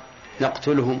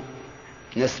 نقتلهم،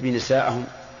 نسبي نساءهم،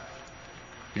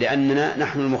 لأننا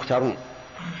نحن المختارون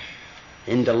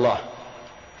عند الله،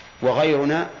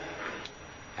 وغيرنا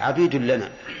عبيد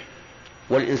لنا،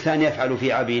 والإنسان يفعل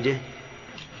في عبيده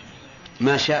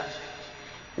ما شاء.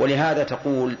 ولهذا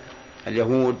تقول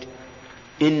اليهود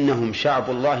إنهم شعب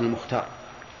الله المختار،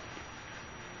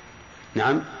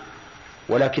 نعم،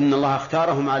 ولكن الله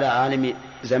اختارهم على عالم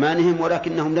زمانهم،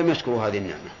 ولكنهم لم يشكروا هذه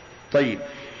النعمة. طيب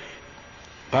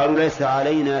قالوا ليس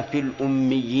علينا في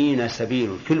الأميين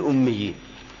سبيل، في الأميين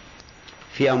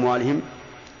في أموالهم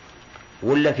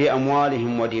ولا في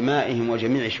أموالهم ودمائهم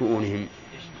وجميع شؤونهم؟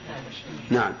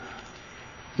 نعم.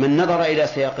 من نظر إلى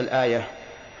سياق الآية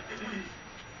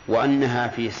وأنها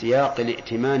في سياق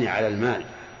الائتمان على المال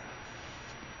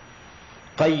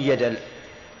قيد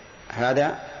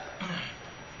هذا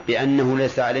بأنه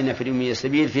ليس علينا في الأميين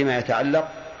سبيل فيما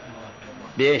يتعلق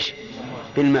بإيش؟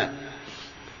 بالمال.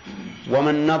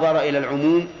 ومن نظر إلى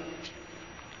العموم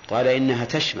قال إنها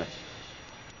تشمل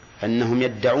أنهم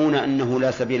يدعون أنه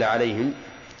لا سبيل عليهم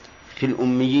في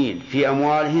الأميين في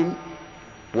أموالهم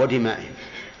ودمائهم،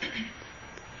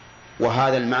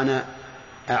 وهذا المعنى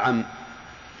أعم.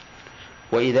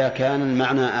 وإذا كان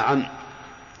المعنى أعم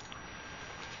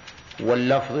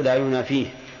واللفظ لا ينافيه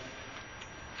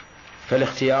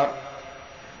فالاختيار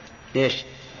إيش؟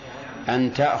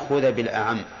 أن تأخذ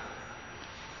بالأعم،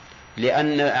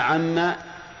 لأن الأعم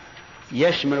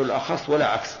يشمل الأخص ولا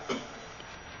عكس.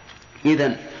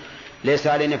 إذن ليس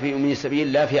علينا في أمين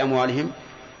السبيل لا في أموالهم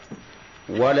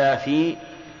ولا في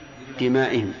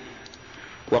دمائهم.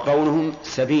 وقولهم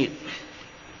سبيل،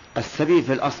 السبيل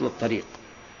في الأصل الطريق،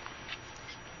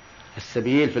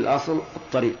 السبيل في الأصل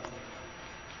الطريق،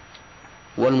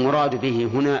 والمراد به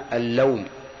هنا اللوم،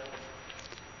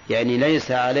 يعني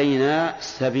ليس علينا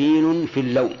سبيل في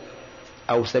اللوم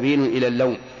أو سبيل إلى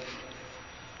اللوم،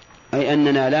 أي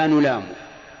أننا لا نلام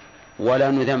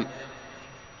ولا نذم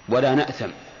ولا نأثم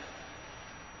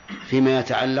فيما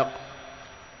يتعلق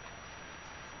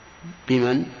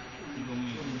بمن؟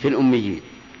 في الأميين.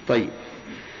 طيب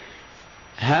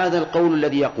هذا القول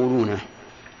الذي يقولونه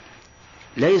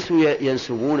ليسوا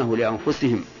ينسبونه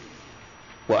لأنفسهم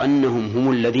وأنهم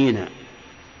هم الذين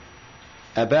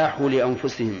أباحوا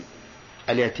لأنفسهم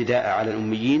الاعتداء على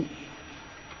الأميين،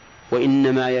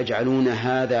 وإنما يجعلون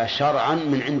هذا شرعا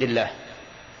من عند الله،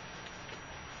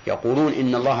 يقولون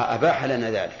إن الله أباح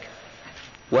لنا ذلك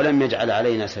ولم يجعل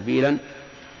علينا سبيلا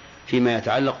فيما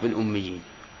يتعلق بالأميين.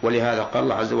 ولهذا قال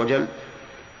الله عز وجل: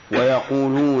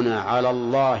 ويقولون على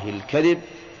الله الكذب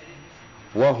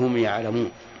وهم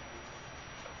يعلمون.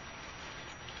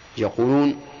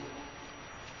 يقولون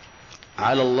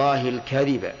على الله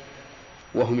الكذب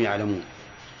وهم يعلمون،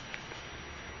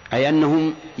 أي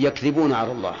أنهم يكذبون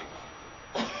على الله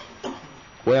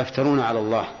ويفترون على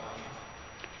الله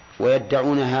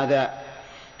ويدعون هذا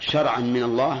شرعا من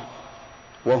الله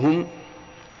وهم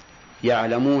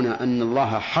يعلمون أن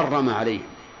الله حرم عليهم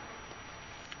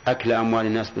أكل أموال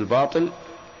الناس بالباطل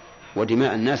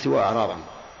ودماء الناس وأعراضهم،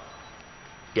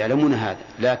 يعلمون هذا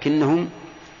لكنهم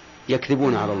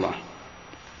يكذبون على الله.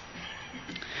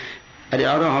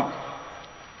 الإعراب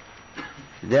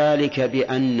ذلك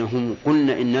بأنهم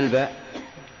قلنا إن الباء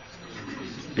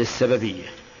للسببية.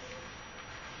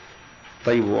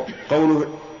 طيب،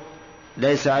 قوله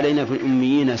ليس علينا في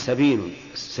الأميين سبيل،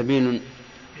 سبيل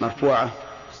مرفوعة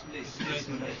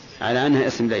على أنها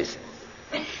اسم ليس.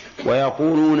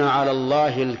 ويقولون على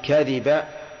الله الكذب،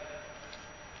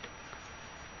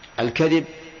 الكذب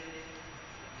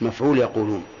مفعول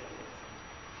يقولون،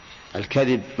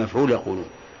 الكذب مفعول يقولون.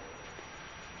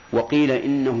 وقيل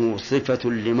إنه صفة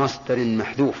لمصدر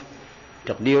محذوف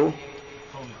تقديره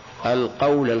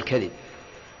القول الكذب،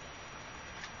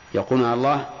 يقولون على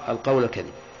الله القول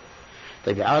الكذب.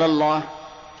 طيب، على الله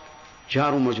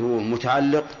جار مجرور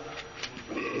متعلق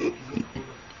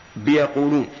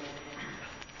بيقولون،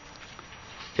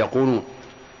 يقولون،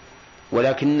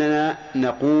 ولكننا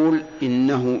نقول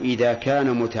إنه إذا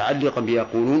كان متعلقا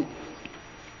بيقولون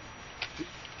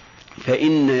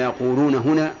فإن يقولون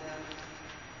هنا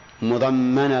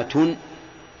مضمنة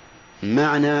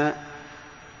معنى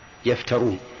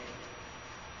يفترون،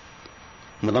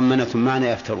 مضمنة معنى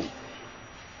يفترون.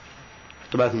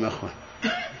 اعتباركم يا أخوان،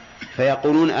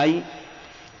 فيقولون أي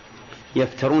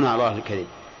يفترون على الله الكذب.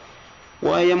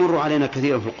 ويمر علينا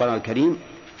كثيرا في القرآن الكريم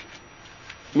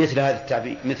مثل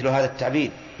هذا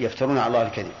التعبير يفترون على الله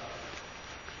الكذب.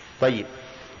 طيب،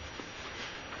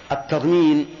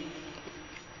 التضمين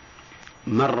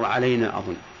مر علينا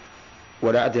أظن،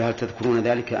 ولا أدري هل تذكرون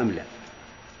ذلك أم لا،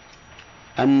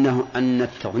 أن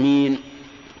التضمين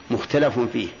مختلف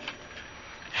فيه،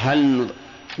 هل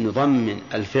نضمن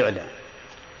الفعل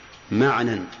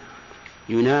معنى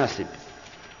يناسب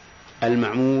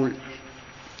المعمول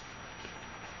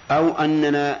أو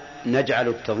أننا نجعل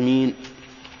التضمين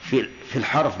في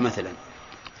الحرف مثلا.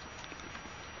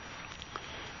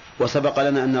 وسبق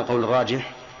لنا أن القول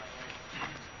الراجح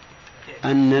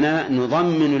أننا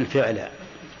نضمن الفعل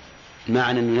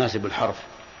معنى يناسب الحرف.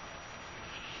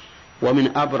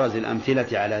 ومن أبرز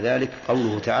الأمثلة على ذلك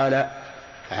قوله تعالى: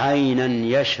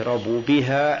 عينا يشرب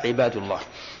بها عباد الله.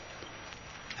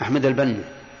 أحمد البنا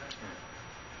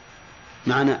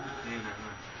معنا.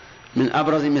 من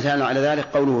أبرز مثال على ذلك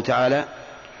قوله تعالى: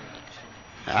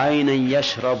 عينا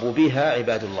يشرب بها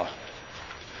عباد الله.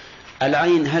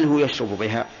 العين هل هو يشرب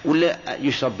بها ولا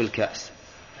يشرب بالكأس؟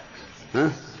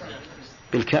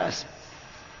 بالكأس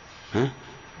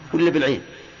ولا بالعين؟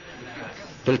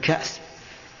 بالكأس.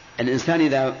 الإنسان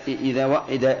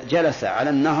إذا جلس على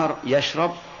النهر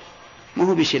يشرب، ما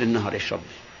هو بيشيل النهر يشرب،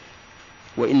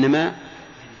 وإنما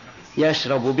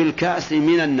يشرب بالكأس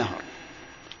من النهر،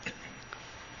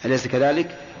 أليس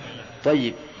كذلك؟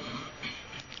 طيب،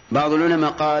 بعض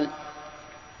العلماء قال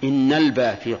إن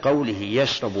الباء في قوله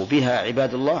يشرب بها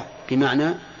عباد الله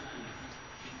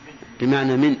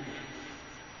بمعنى من،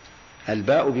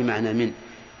 الباء بمعنى من،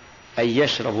 أي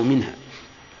يشرب منها.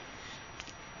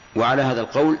 وعلى هذا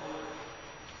القول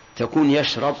تكون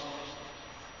يشرب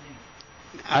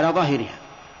على ظاهرها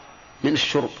من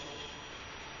الشرب.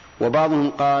 وبعضهم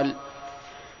قال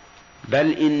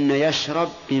بل إن يشرب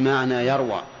بمعنى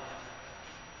يروى،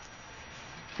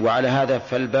 وعلى هذا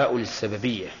فالباء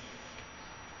للسببية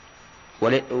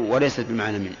وليست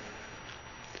بمعنى من،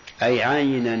 أي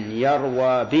عينا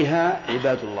يروى بها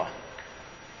عباد الله.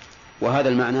 وهذا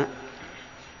المعنى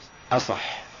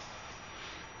أصح،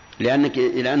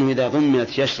 لأنه إذا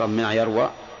ضمنت يشرب مع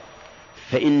يروى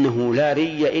فإنه لا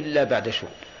ري إلا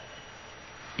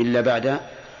بعد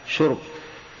شرب.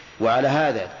 وعلى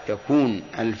هذا يكون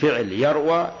الفعل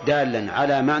يروى دالا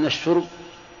على معنى الشرب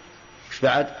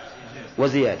بعد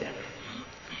وزيادة.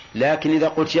 لكن إذا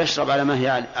قلت يشرب على ما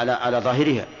هي على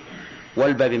ظاهرها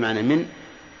والباء بمعنى من،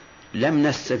 لم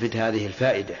نستفد هذه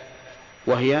الفائدة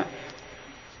وهي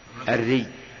الري.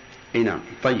 نعم.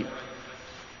 طيب،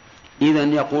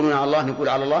 إذن يقولون على الله، نقول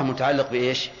على الله متعلق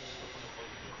بإيش؟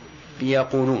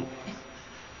 يقولون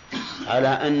على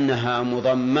أنها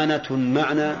مضمنة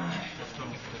معنى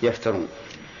يفترون.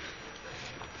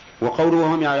 وقوله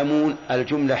وهم يعلمون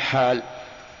الجملة حال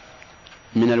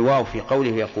من الواو في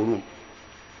قوله يقولون،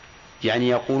 يعني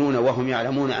يقولون وهم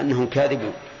يعلمون أنهم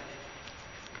كاذبون،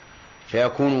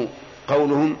 فيكون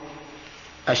قولهم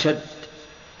أشد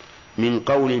من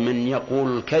قول من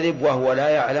يقول الكذب وهو لا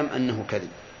يعلم أنه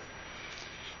كذب.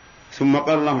 ثم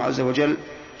قال الله عز وجل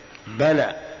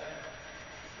بلى.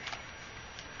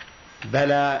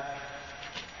 بلى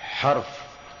حرف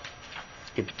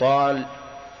إبطال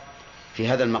في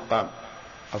هذا المقام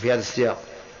أو في هذا السياق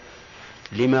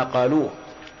لما قالوه،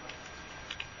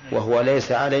 وهو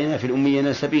ليس علينا في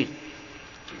الأميين سبيل،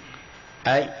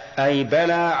 أي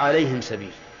بلى عليهم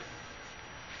سبيل.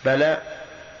 بلى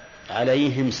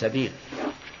عليهم سبيل،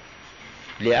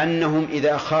 لأنهم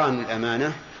إذا خانوا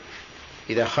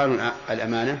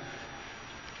الأمانة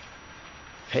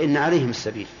فإن عليهم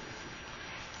السبيل.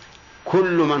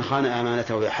 كل من خان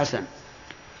أمانته يا حسن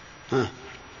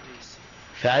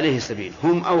فعليه السبيل،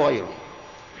 هم أو غيرهم.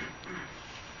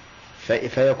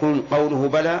 فيكون قوله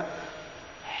بلى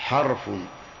حرف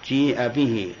جيء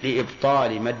به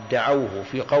لإبطال ما ادعوه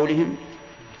في قولهم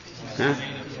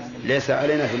ليس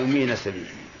علينا في الأميين سبيل.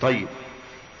 طيب،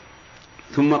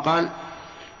 ثم قال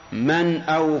من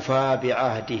أوفى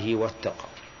بعهده واتقى.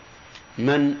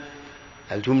 من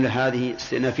الجملة هذه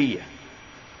استئنافية،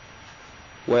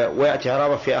 ويأتي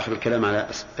إعرابها في آخر الكلام على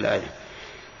الآية.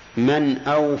 من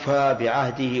أوفى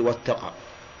بعهده واتقى.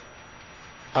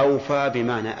 أوفى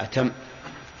بمعنى أتم،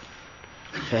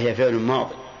 فهي فعل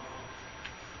ماضي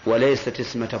وليست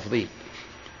اسم تفضيل.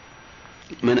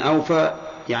 من أوفى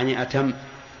يعني أتم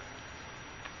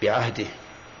بعهده،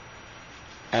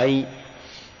 أي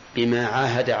بما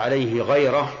عاهد عليه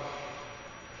غيره،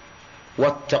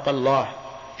 واتقى الله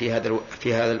في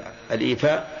هذا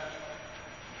الإيفاء،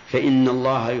 فإن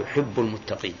الله يحب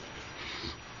المتقين.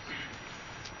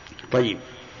 طيب،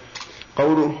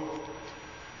 قوله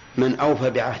من أوفى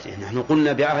بعهده، نحن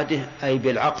قلنا بعهده أي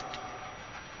بالعقد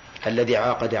الذي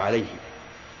عاقد عليه.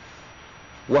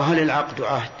 وهل العقد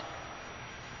عهد؟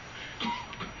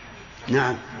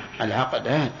 نعم، العقد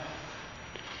عهد،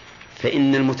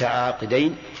 فإن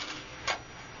المتعاقدين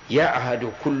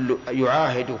يعاهد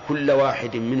كل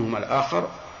واحد منهما الآخر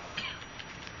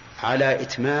على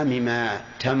إتمام ما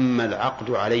تم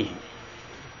العقد عليه،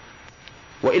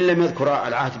 وإن لم يذكر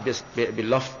العهد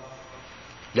باللفظ،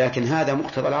 لكن هذا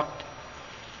مقتضى العقد.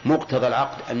 مقتضى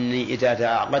العقد أني إذا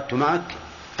تعاقدت معك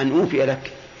أن أوفي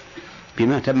لك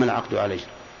بما تم العقد عليه،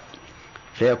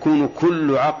 فيكون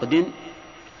كل عقد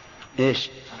إيش؟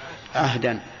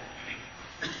 عهدا.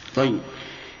 طيب،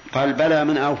 قال بلى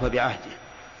من أوفى بعهده،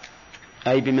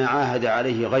 أي بما عاهد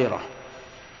عليه غيره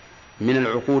من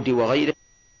العقود وغيره.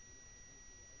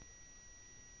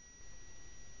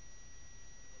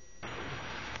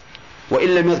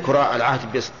 وإن لم يذكر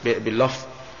العهد باللفظ،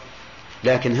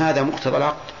 لكن هذا مقتضى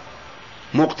العقد.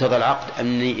 مقتضى العقد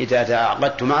أني إذا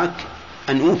تعاقدت معك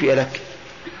أن أوفي لك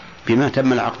بما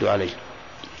تم العقد عليه،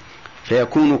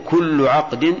 فيكون كل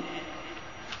عقد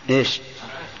إيش؟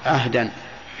 عهدا.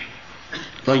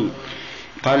 طيب،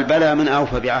 قال بلى من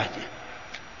أوفى بعهده،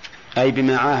 أي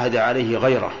بما عاهد عليه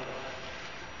غيره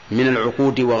من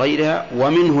العقود وغيرها،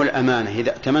 ومنه الأمانة.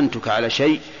 إذا ائتمنتك على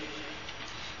شيء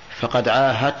فقد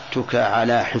عاهدتك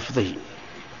على حفظه.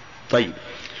 طيب،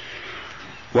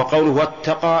 وقوله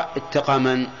واتقى، اتقى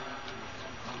من؟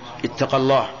 اتقى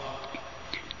الله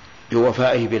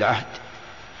بوفائه بالعهد.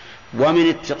 ومن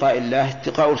اتقاء الله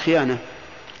اتقاء الخيانة،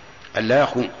 ألا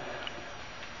يخون.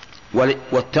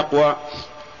 والتقوى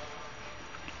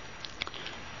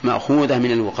مأخوذة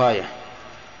من الوقاية،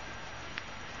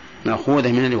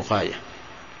 مأخوذة من الوقاية،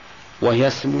 وهي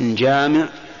اسم جامع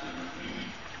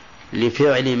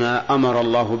لفعل ما أمر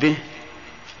الله به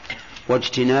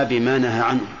واجتناب ما نهى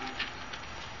عنه.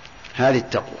 هذه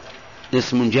التقوى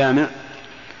اسم جامع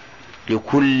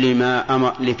لفعل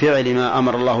ما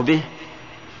أمر الله به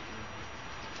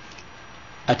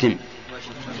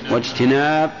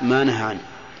واجتناب ما نهى عنه.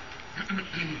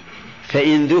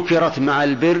 فإن ذكرت مع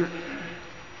البر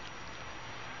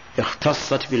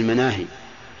اختصت بالمناهي،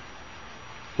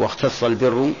 واختص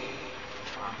البر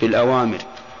بالأوامر،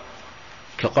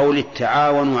 كقول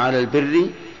التعاونوا على البر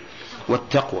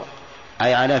والتقوى،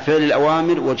 أي على فعل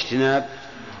الأوامر واجتناب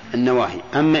النواهي.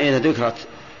 أما إذا ذكرت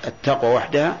التقوى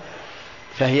وحدها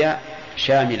فهي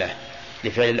شاملة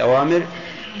لفعل الأوامر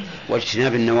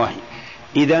واجتناب النواهي.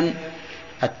 إذن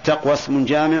التقوى اسم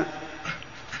جامع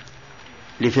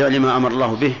لفعل ما أمر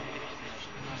الله به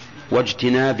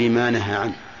واجتناب ما نهى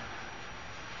عنه.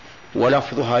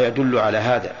 ولفظها يدل على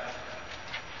هذا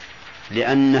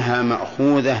لأنها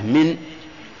مأخوذة من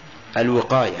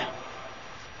الوقاية،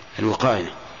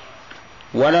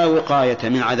 ولا وقاية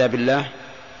من عذاب الله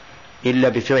إلا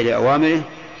بفعل أوامره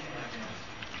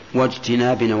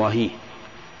واجتناب نواهيه.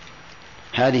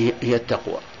 هذه هي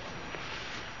التقوى.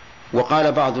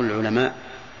 وقال بعض العلماء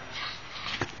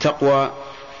التقوى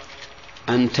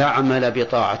أن تعمل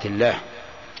بطاعة الله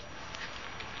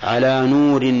على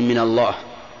نور من الله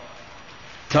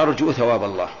ترجو ثواب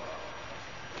الله،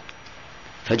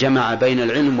 فجمع بين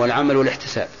العلم والعمل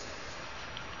والاحتساب.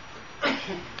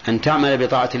 أن تعمل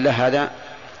بطاعة الله هذا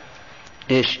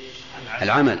إيش؟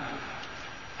 العمل.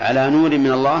 على نور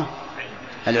من الله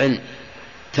العلم،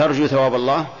 ترجو ثواب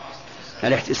الله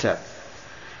الاحتساب.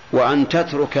 وأن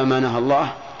تترك ما نهى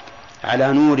الله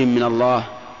على نور من الله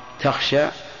تخشى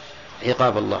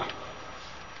عقاب الله.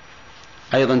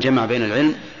 أيضا جمع بين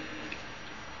العلم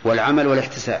والعمل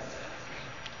والاحتساب.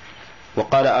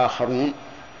 وقال آخرون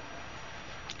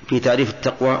في تعريف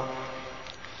التقوى: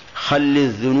 خل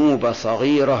الذنوب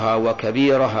صغيرها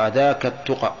وكبيرها ذاك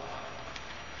التقى،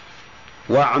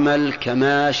 واعمل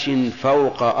كماش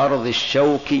فوق أرض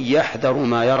الشوك يحذر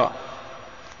ما يرى،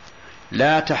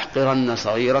 لا تحقرن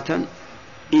صغيرة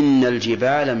إن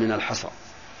الجبال من الحصى.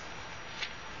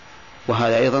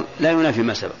 وهذا أيضا لا ينافي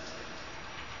ما سبق،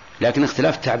 لكن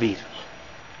اختلاف التعبير،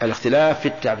 الاختلاف في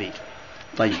التعبير.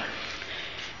 طيب،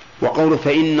 وقوله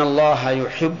فإن الله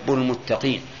يحب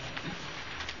المتقين،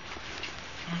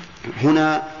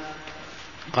 هنا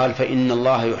قال فإن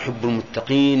الله يحب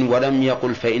المتقين ولم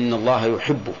يقل فإن الله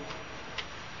يحبه.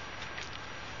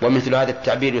 ومثل هذا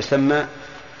التعبير يسمى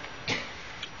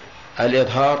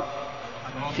الإظهار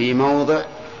في موضع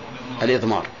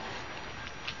الإضمار.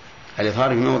 الإظهار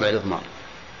في موضع الإضمار.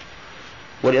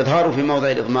 والإظهار في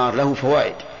موضع الإضمار له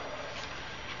فوائد،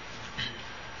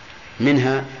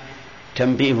 منها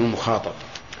تنبيه المخاطب،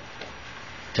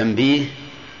 تنبيه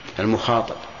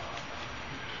المخاطب.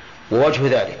 ووجه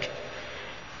ذلك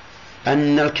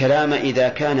أن الكلام إذا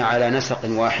كان على نسق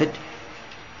واحد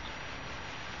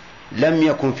لم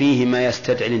يكن فيه ما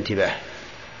يستدعي الانتباه،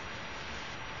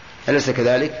 أليس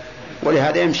كذلك؟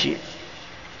 ولهذا يمشي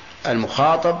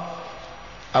المخاطب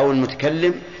أو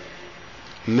المتكلم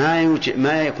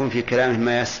ما يكون في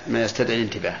كلامه ما يستدعي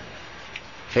الانتباه.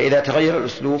 فإذا تغير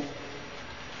الأسلوب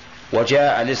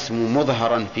وجاء الاسم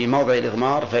مظهرا في موضع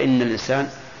الإضمار فإن الإنسان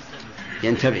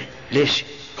ينتبه.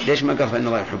 ليش ما قال فإن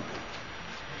الله يحب؟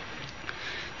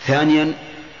 ثانيا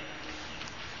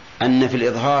أن في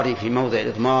الإظهار في موضع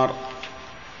الإضمار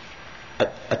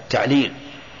التعليل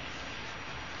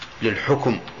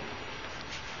للحكم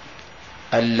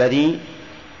الذي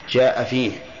جاء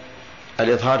فيه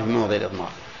الإظهار في موضع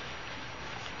الإضمار،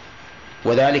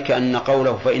 وذلك أن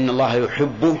قوله فإن الله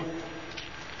يحبه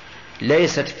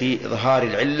ليست في إظهار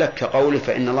العلة كقوله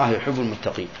فإن الله يحب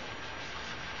المتقين،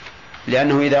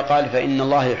 لأنه إذا قال فإن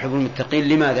الله يحب المتقين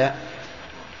لماذا؟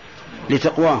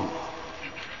 لتقواهم،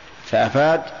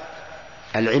 فأفاد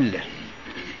العلة.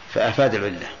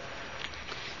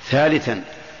 ثالثا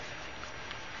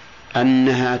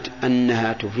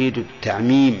أنها تفيد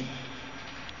التعميم،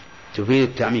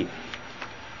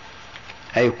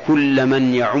 أي كل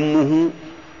من يعمه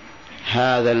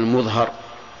هذا المظهر،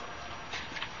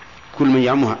 كل من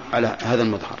يعمه على هذا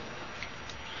المظهر.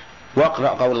 واقرأ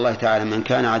قول الله تعالى من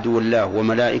كان عدو الله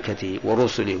وملائكته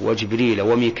ورسله وجبريل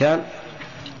وميكال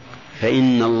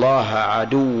فإن الله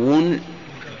عدو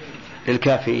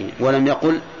للكافرين، ولم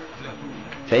يقل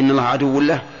فإن الله عدو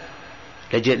له،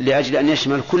 لأجل أن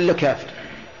يشمل كل كافر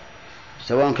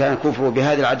سواء كان كفره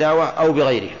بهذه العداوة أو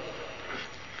بغيرها،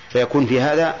 فيكون في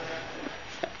هذا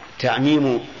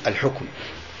تعميم الحكم.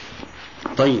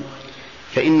 طيب،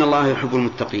 فإن الله يحب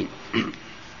المتقين.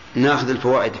 نأخذ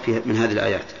الفوائد من هذه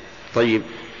الآيات. طيب،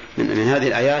 من هذه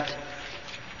الآيات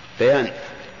بيان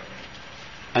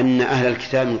أن أهل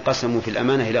الكتاب انقسموا في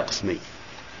الأمانة إلى قسمين.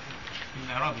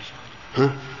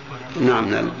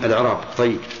 نعم، الإعراب.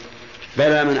 طيب،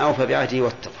 بلى من أوفى بعهده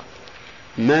واتقى.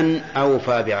 من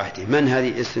أوفى بعهده، من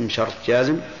هذه اسم شرط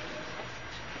جازم،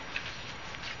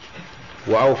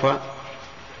 وأوفى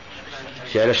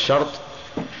فعل الشرط،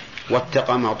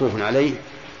 واتقى معطوف عليه،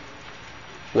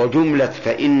 وجملة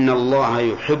فإن الله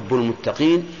يحب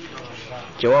المتقين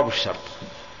جواب الشرط.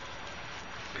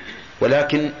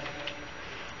 ولكن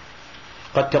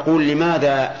قد تقول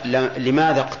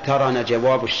لماذا اقترن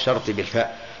جواب الشرط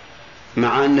بالفاء،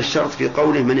 مع أن الشرط في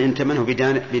قوله من ائتمنه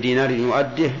بدينار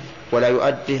يؤده ولا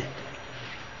يؤده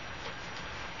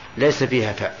ليس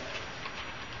فيها فاء.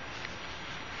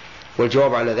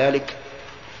 والجواب على ذلك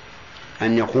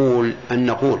أن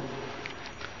نقول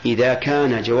إذا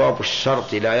كان جواب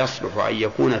الشرط لا يصلح أن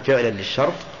يكون فعلا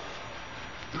للشرط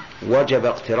وجب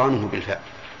اقترانه بالفاء.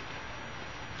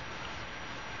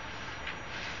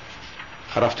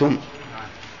 عرفتم؟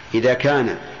 إذا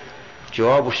كان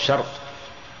جواب الشرط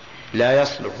لا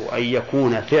يصلح أن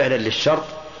يكون فعلا للشرط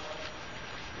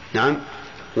نعم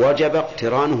وجب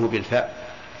اقترانه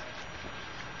بالفاء.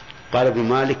 قال ابن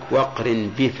مالك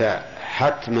واقرن بفاء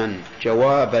حتما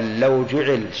جوابا لو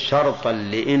جعل شرطا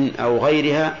لإن أو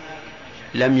غيرها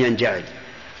لم ينجعل.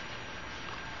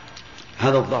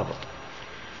 هذا الضابط.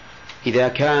 إذا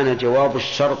كان جواب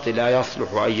الشرط لا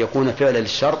يصلح أن يكون فعلا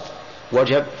للشرط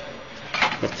وجب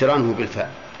اقترانه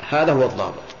بالفاء. هذا هو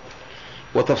الضابط.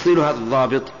 وتفصيل هذا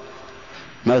الضابط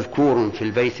مذكور في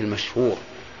البيت المشهور: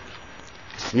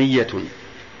 اسمية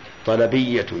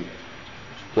طلبية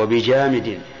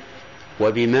وبجامد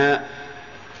وبماء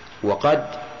وقد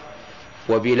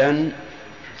وبلن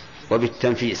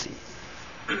وبالتنفيس.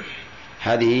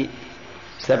 هذه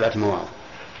 7 مواضع.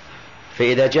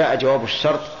 فإذا جاء جواب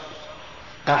الشرط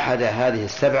أحد هذه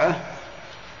 7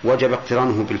 وجب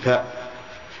اقترانه بالفاء.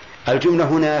 الجملة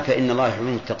هنا فإن الله يحب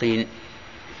المتقين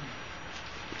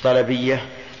طلبية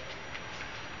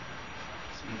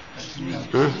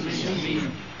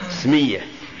اسمية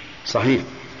صحيح،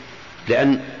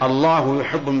 لأن الله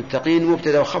يحب المتقين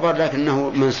مبتدأ وخبر لكنه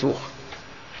منسوخ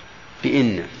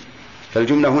بإن،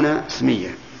 فالجملة هنا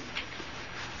اسمية.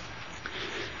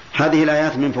 هذه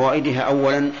الآيات من فوائدها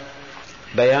أولا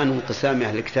بيان انقسام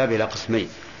أهل الكتاب إلى قسمين: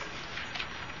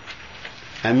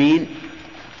 أمين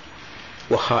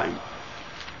وخائن.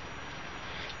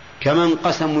 كما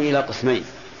انقسموا إلى قسمين: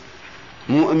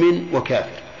 مؤمن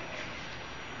وكافر.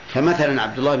 فمثلا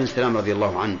عبد الله بن سلام رضي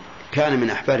الله عنه كان من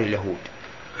أحبار اليهود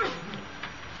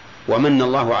ومن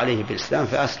الله عليه بالإسلام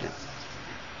فأسلم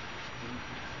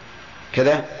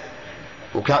كذا.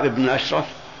 وكعب بن الأشرف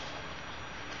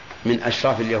من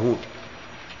أشراف اليهود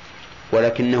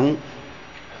ولكنه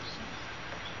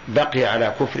بقي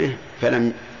على كفره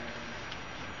فلم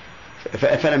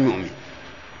يؤمن.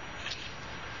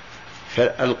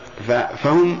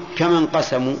 فهم كما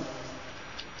انقسموا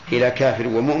إلى كافر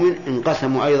ومؤمن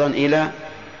انقسموا أيضا إلى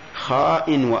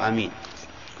خائن وأمين.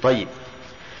 طيب،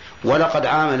 ولقد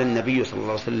عامل النبي صلى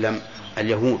الله عليه وسلم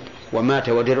اليهود ومات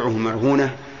ودرعه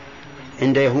مرهونة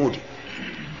عند يهودي،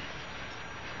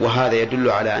 وهذا يدل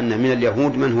على أن من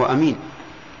اليهود من هو أمين،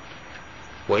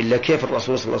 وإلا كيف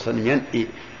الرسول صلى الله عليه وسلم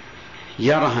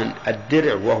يرهن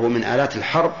الدرع وهو من آلات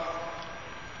الحرب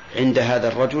عند هذا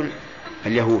الرجل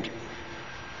اليهودي؟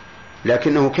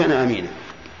 لكنه كان أمينا.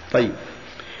 طيب،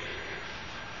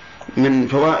 من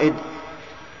فوائد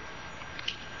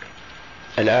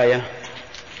الآية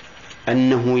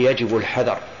أنه يجب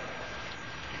الحذر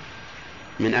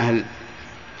من أهل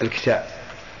الكتاب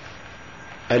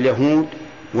اليهود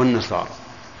والنصارى،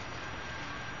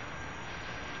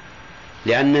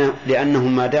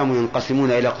 لأنهم ما داموا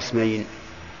ينقسمون إلى قسمين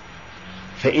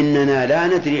فإننا لا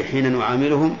ندري حين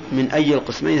نعاملهم من أي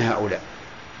القسمين هؤلاء،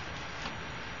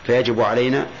 فيجب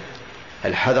علينا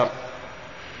الحذر،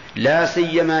 لا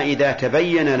سيما إذا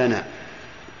تبين لنا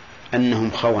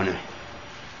أنهم خونة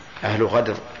أهل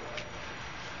غدر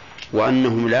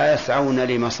وأنهم لا يسعون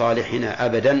لمصالحنا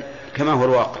أبدا كما هو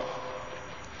الواقع.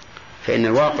 فإن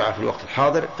الواقع في الوقت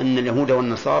الحاضر أن اليهود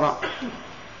والنصارى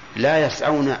لا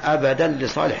يسعون أبدا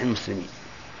لصالح المسلمين،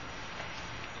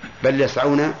 بل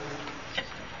يسعون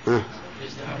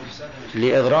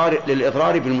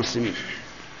للإضرار بالمسلمين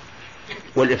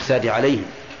والإفساد عليهم،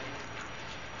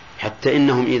 حتى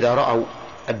إنهم إذا رأوا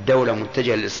الدولة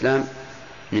متجهة للإسلام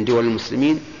من دول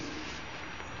المسلمين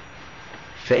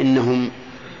فإنهم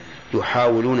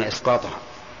يحاولون إسقاطها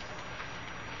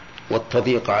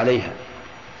والتضييق عليها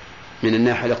من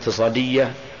الناحية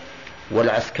الاقتصادية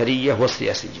والعسكرية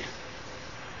والسياسية.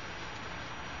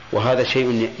 وهذا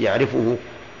شيء يعرفه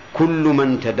كل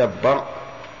من تدبر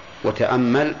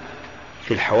وتأمل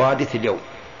في الحوادث اليوم.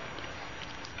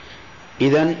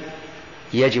 إذن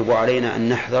يجب علينا أن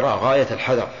نحذر غاية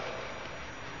الحذر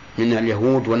من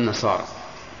اليهود والنصارى،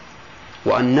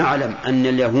 وأن نعلم أن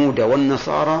اليهود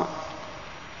والنصارى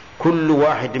كل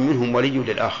واحد منهم ولي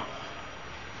للآخر،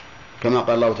 كما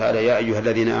قال الله تعالى: يا أيها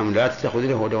الذين آمنوا لا تتخذوا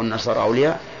اليهود والنصارى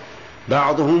أولياء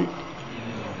بعضهم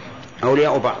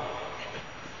أولياء بعض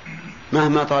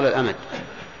مهما طال الأمد،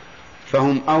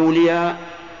 فهم أولياء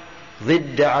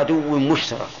ضد عدو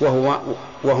مشترك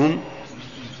وهم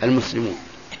المسلمون.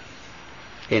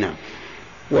 نعم.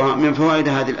 ومن فوائد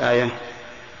هذه الآية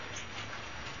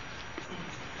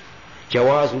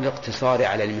جواز الاقتصار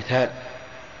على المثال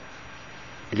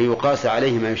ليقاس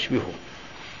عليه ما يشبهه،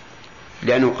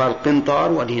 لأنه قال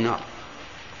قنطار ودينار.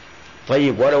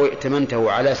 طيب ولو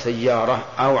ائتمنته على سيارة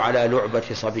أو على لعبة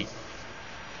صبي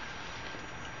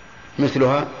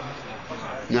مثلها؟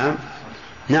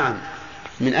 نعم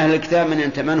من أهل الكتاب من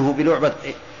ائتمنه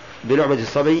بلعبة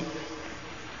الصبي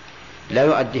لا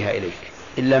يؤديها إليك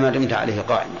إلا ما دمت عليه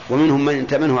قائما، ومنهم من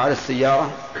ائتمنه على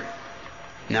السيارة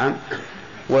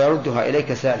ويردها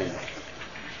إليك سالما،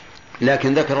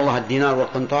 لكن ذكر الله الدينار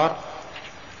والقنطار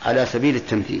على سبيل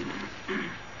التمثيل.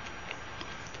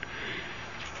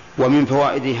 ومن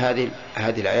فوائد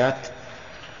هذه الآيات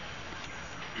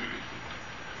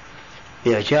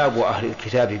إعجاب أهل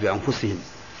الكتاب بأنفسهم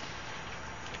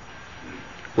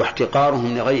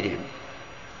واحتقارهم لغيرهم،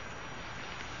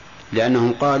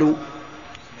 لأنهم قالوا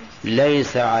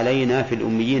ليس علينا في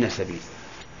الأميين سبيل،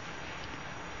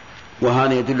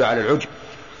 وهذا يدل على العجب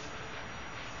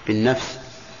بالنفس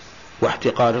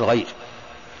واحتقار الغير.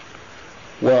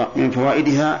 ومن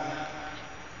فوائدها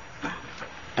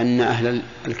أن أهل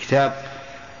الكتاب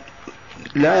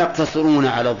لا يقتصرون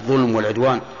على الظلم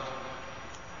والعدوان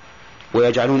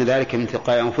ويجعلون ذلك من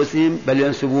تلقاء أنفسهم، بل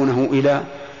ينسبونه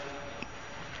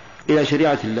إلى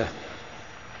شريعة الله،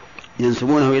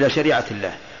 ينسبونه إلى شريعة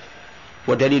الله.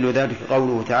 ودليل ذلك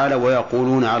قوله تعالى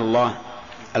ويقولون على الله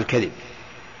الكذب،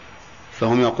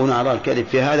 فهم يقولون على الله الكذب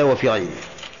في هذا وفي غيره.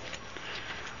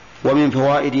 ومن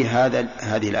فوائد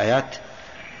هذه الآيات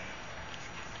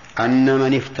أن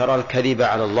من افترى الكذب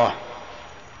على الله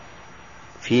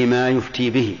فيما يفتي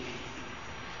به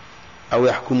أو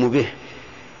يحكم به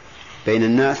بين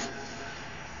الناس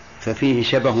ففيه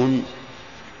شبه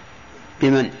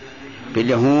بمن؟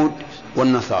 باليهود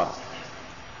والنصارى،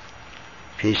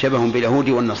 فيه شبه باليهود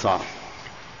والنصارى.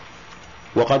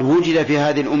 وقد وجد في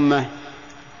هذه الأمة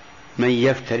من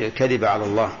يفتري الكذب على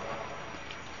الله،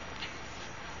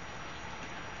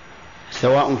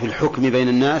 سواء في الحكم بين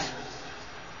الناس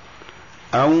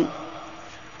أو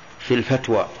في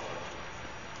الفتوى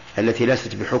التي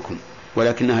ليست بحكم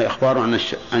ولكنها إخبار عن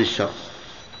الشر.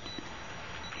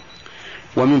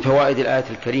 ومن فوائد الآية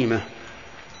الكريمة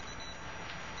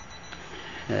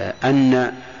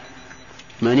أن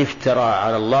من افترى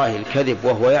على الله الكذب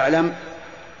وهو يعلم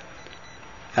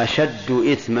أشد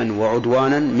إثما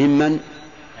وعدوانا ممن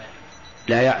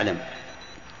لا يعلم،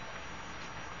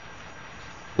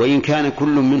 وإن كان كل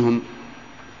منهم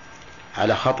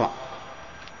على خطأ،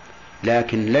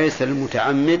 لكن ليس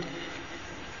المتعمد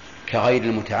كغير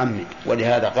المتعمد.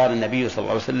 ولهذا قال النبي صلى الله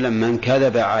عليه وسلم من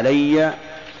كذب علي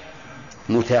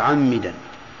متعمدا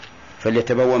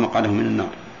فليتبوأ مقعده من النار.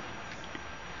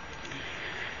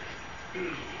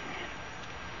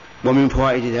 ومن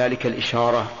فوائد ذلك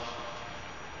الإشارة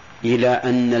إلى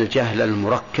أن الجهل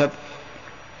المركب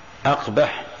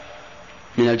أقبح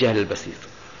من الجهل البسيط.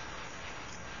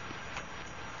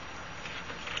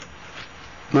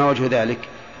 ما وجه ذلك؟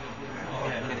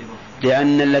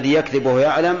 لأن الذي يكذب وهو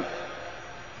يعلم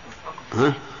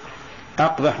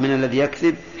أقبح من الذي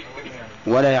يكذب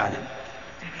ولا يعلم.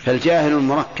 فالجاهل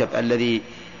المركب الذي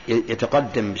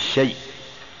يتقدم بالشيء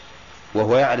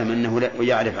وهو يعلم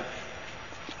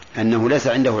أنه ليس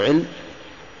عنده علم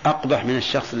أقبح من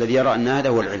الشخص الذي يرى أن هذا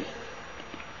هو العلم.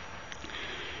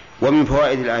 ومن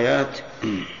فوائد الآيات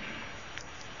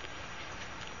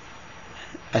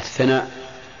الثناء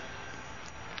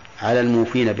على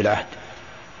الموفين بالعهد،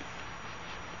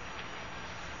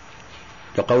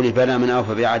 كقوله بلى من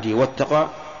أوفى بعهده واتقى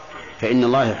فإن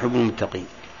الله يحب المتقين.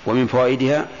 ومن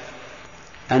فوائدها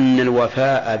أن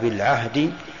الوفاء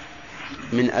بالعهد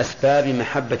من أسباب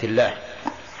محبة الله،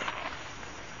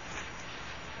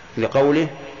 لقوله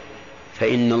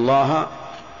فإن الله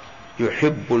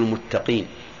يحب المتقين.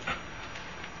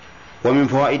 ومن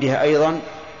فوائدها أيضا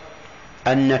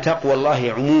أن تقوى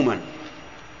الله عموما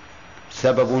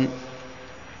سبب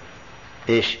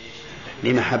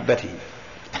لمحبته.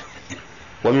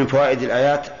 ومن فوائد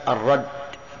الآيات الرد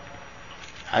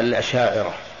على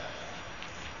الأشاعرة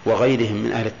وغيرهم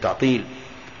من أهل التعطيل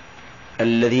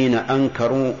الذين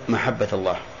أنكروا محبة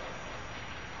الله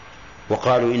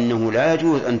وقالوا إنه لا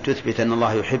يجوز أن تثبت أن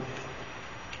الله يحب.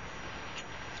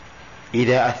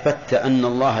 إذا أثبتت أن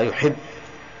الله يحب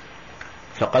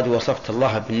فقد وصفت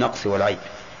الله بالنقص والعيب،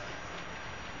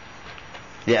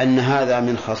 لأن هذا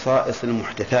من خصائص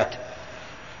المحدثات،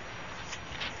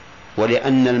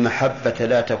 ولأن المحبة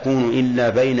لا تكون إلا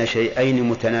بين شيئين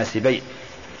متناسبين،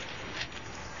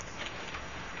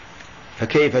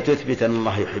 فكيف تثبت أن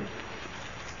الله يحب؟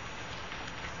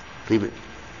 طيب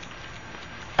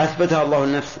أثبتها الله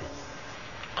لنفسه،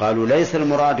 قالوا ليس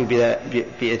المراد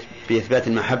بإثبات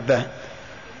المحبة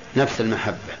نفس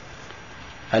المحبة،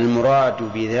 المراد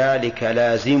بذلك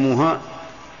لازمها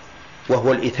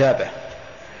وهو الإثابة.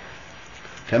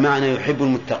 فمعنى يحب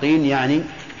المتقين يعني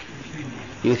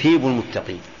يثيب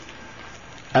المتقين.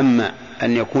 أما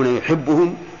أن يكون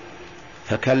يحبهم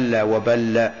فكلا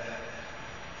وبل.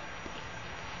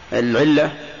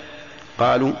 العلة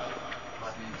قالوا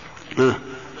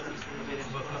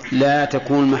لا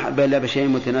تكون المحبة إلا بشيء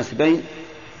متناسبين،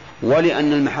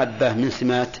 ولأن المحبة من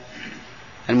سمات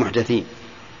المحدثين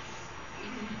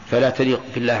فلا تليق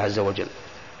بالله عز وجل.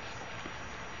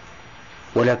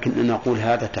 ولكن نقول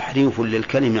هذا تحريف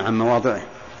للكلمة عن مواضعه،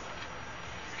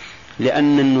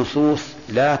 لأن النصوص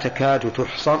لا تكاد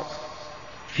تحصر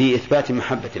في إثبات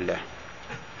محبة الله،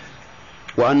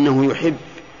 وأنه يحب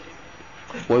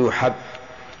ويحب.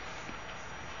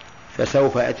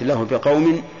 فسوف يأتي الله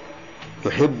بقوم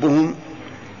يحبهم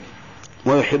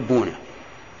ويحبونه،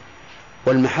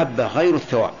 والمحبة غير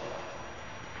الثواب.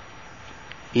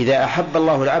 إذا أحب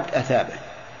الله العبد أثابه،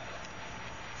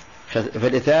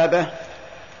 فالإثابة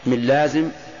من لازم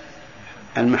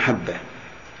المحبة.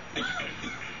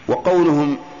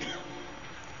 وقولهم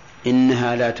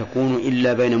إنها لا تكون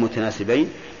إلا بين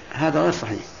متناسبين هذا غير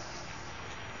صحيح.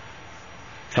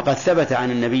 فقد ثبت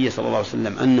عن النبي صلى الله عليه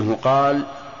وسلم أنه قال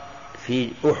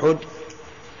في أحد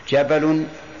جبل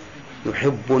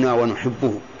يحبنا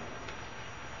ونحبه.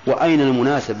 وأين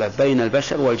المناسبة بين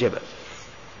البشر والجبل؟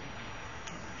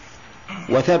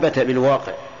 وثبت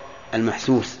بالواقع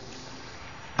المحسوس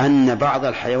أن بعض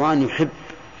الحيوان يحب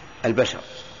البشر،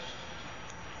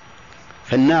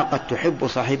 فالناقة تحب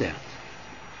صاحبها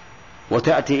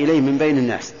وتأتي إليه من بين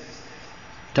الناس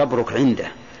تبرك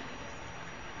عنده.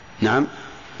 نعم،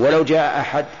 ولو جاء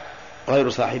أحد غير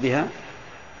صاحبها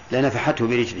لنفحته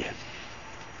برجلها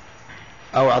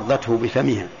أو عضته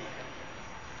بفمها،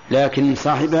 لكن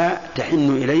صاحبها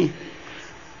تحن إليه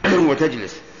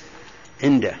وتجلس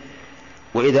عنده،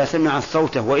 وإذا سمعت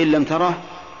صوته وإن لم تره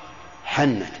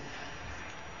حنت.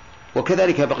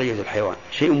 وكذلك بقية الحيوان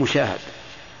شيء مشاهد،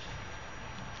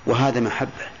 وهذا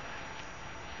محبة.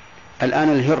 الآن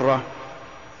الهرة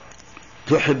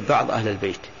تحب بعض أهل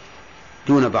البيت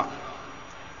دون بعض.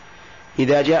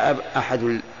 إذا جاء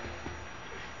أحد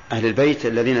أهل البيت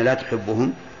الذين لا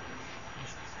تحبهم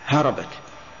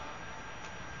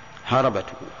هربت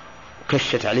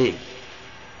وكشت عليه.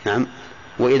 نعم.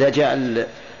 وإذا جاء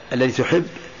الذي تحب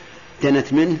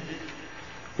دنت منه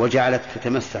وجعلت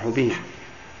تتمسح به،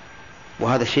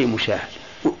 وهذا شيء مشاهد.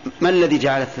 ما الذي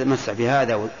جعلت تتمسح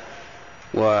بهذا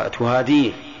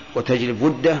وتهاديه وتجلب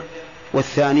وده،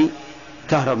 والثاني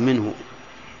تهرب منه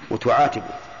وتعاتبه؟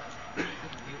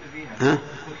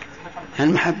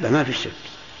 المحبة ما في شك،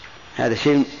 هذا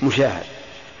شيء مشاهد.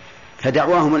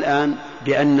 فدعواهم الآن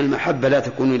بأن المحبة لا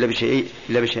تكون إلا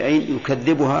بشيئين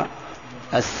يكذبها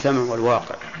السمع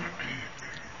والواقع.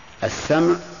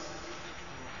 السمع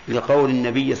لقول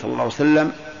النبي صلى الله عليه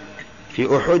وسلم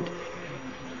في أحد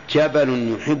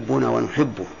جبل يحبنا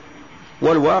ونحبه،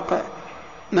 والواقع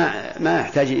ما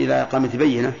يحتاج إلى إقامة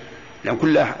بينة، لأن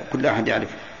كل أحد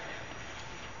يعرفه.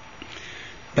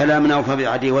 بلى من أوفى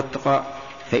بعهده واتقى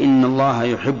فإن الله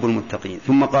يحب المتقين.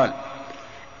 ثم قال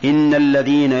إن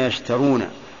الذين يشترون.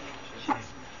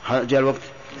 جاء الوقت.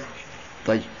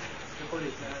 طيب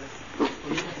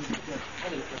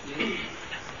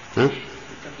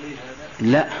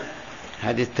لا،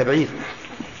 هذه التبعيض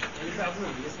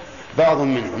بعض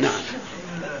منه. نعم.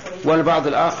 والبعض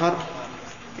الآخر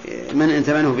من أنت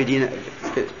منه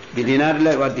بدينار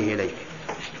لا يؤديه إليك.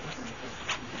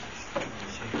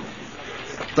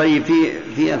 طيب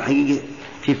في الحقيقة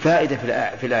في فائدة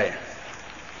في الآية،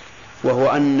 وهو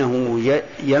أنه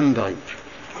ينبغي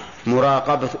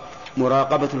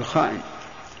مراقبة الخائن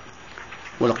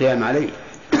والقيام عليه.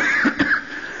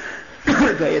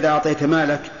 فإذا أعطيت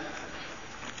مالك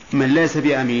من ليس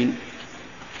بأمين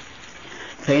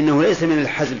فإنه ليس من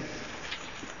الحزم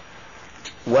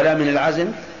ولا من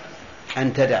العزم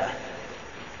أن تدعه،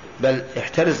 بل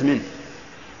احترز منه.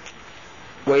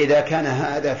 وإذا كان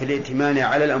هذا في الائتمان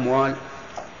على الأموال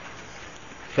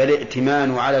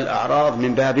فالائتمان على الأعراض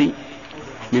من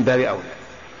باب أولى.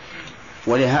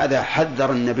 ولهذا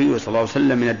حذر النبي صلى الله عليه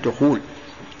وسلم من الدخول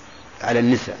على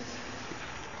النساء،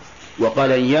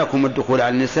 وقال إياكم الدخول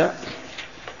على النساء.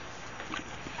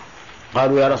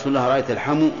 قالوا يا رسول الله رأيت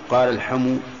الحمو؟ قال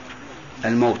الحمو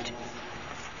الموت.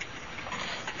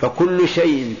 فكل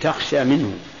شيء تخشى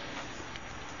منه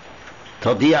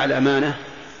تضيع الأمانة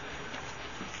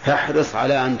فاحرص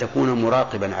على أن تكون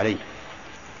مراقبا عليه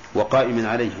وقائما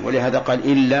عليه. ولهذا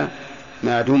قال إلا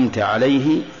ما دمت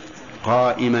عليه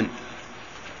قائما.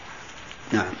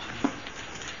 نعم.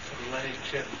 الله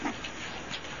شيخ،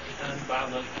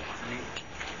 الآن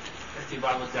تأتي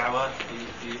بعض الدعوات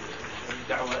في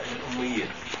الدعوة الأمية،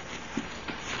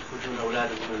 يخرجون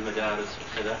أولادهم من المدارس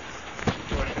وكذا،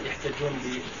 يحتاجون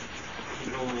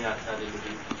العموميات هذه اللي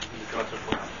ذكرت في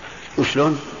القرآن؟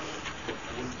 وشلون؟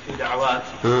 في دعوات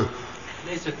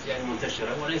ليست يعني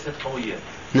منتشرة وليست قوية.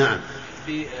 نعم.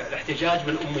 بالاحتجاج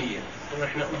بالأمية،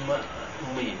 ونحن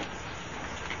أمية،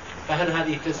 فهل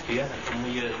هذه تزكية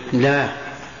الأمية؟ لا،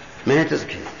 ما هي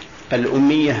تزكية.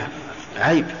 الأمية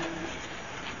عيب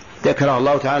ذكرها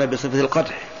الله تعالى بصفة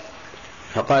القدح،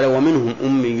 فقال ومنهم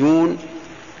أميون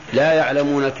لا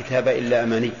يعلمون الكتاب إلا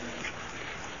أماني،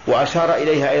 وأشار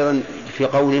إليها أيضا في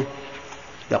قوله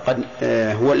لقد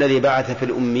هو الذي بعث في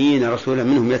الأميين رسولا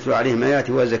منهم يتلو عليهم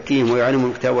آياته ويزكيهم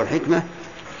ويعلمهم الكتاب والحكمة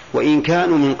وإن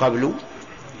كانوا من قبل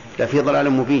لفي ضلال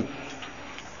مبين.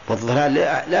 والضلال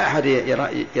لا أحد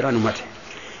يرى نمته،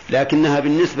 لكنها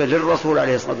بالنسبة للرسول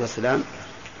عليه الصلاة والسلام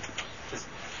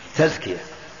تزكية،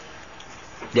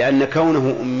 لأن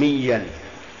كونه أميا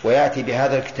ويأتي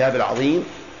بهذا الكتاب العظيم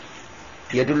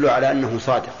يدل على أنه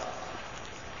صادق،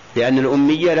 لأن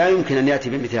الأمية لا يمكن أن يأتي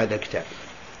بمثل هذا الكتاب،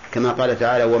 كما قال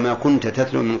تعالى وما كنت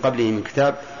تتلو من قبله من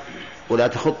كتاب ولا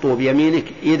تخطه بيمينك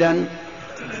إذن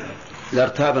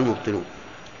لارتاب المبطلون.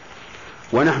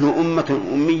 ونحن أمة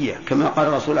أمية كما قال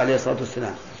الرسول عليه الصلاة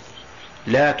والسلام،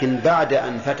 لكن بعد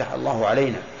أن فتح الله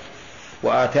علينا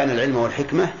وآتانا العلم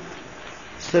والحكمة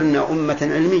صرنا أمة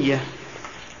علمية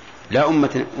لا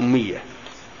أمة أمية.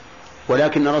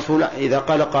 ولكن الرسول إذا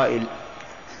قال قائل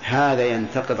هذا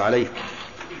ينتقض عليك،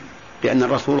 لأن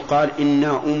الرسول قال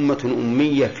إنا أمة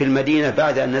أمية في المدينة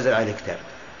بعد أن نزل عليه الكتاب،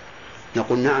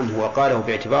 نقول نعم، هو قاله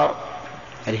باعتبار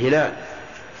الهلال،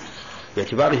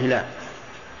 باعتبار الهلال،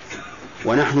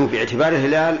 ونحن باعتبار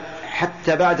الهلال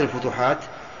حتى بعد الفتوحات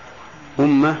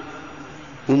أمة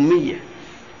أمية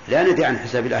لا ندري عن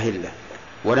حساب الأهلة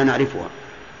ولا نعرفها.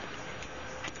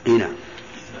 هنا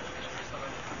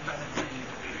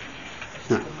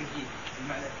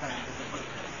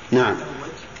نعم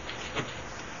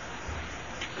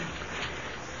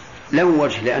له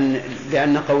وجه،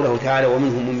 لأن قوله تعالى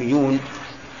ومنهم أميون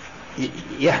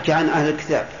يحكي عن أهل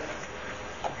الكتاب،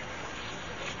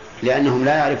 لأنهم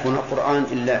لا يعرفون القرآن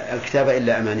إلا الكتاب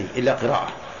إلا أماني إلا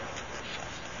قراءة.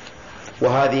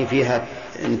 وهذه فيها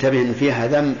انتبه فيها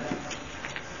ذم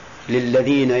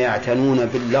للذين يعتنون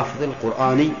باللفظ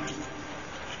القرآني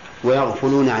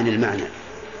ويغفلون عن المعنى.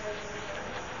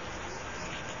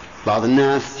 بعض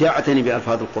الناس يعتني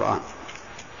بألفاظ القرآن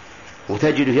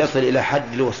وتجده يصل إلى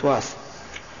حد الوسواس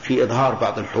في إظهار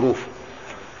بعض الحروف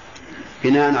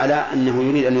بناء على أنه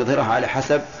يريد أن يظهرها على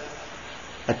حسب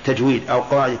التجويد أو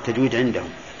قواعد التجويد عندهم،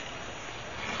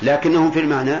 لكنهم في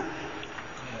المعنى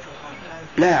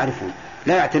لا يعرفون،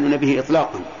 لا يعتنون به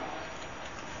إطلاقا،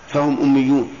 فهم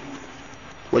أميون.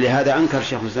 ولهذا أنكر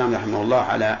شيخ الإسلام رحمه الله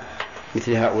على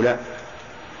مثل هؤلاء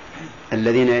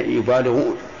الذين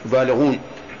يبالغون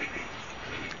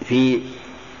في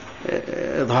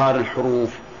إظهار الحروف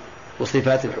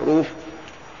وصفات الحروف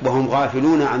وهم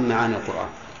غافلون عن معاني القرآن.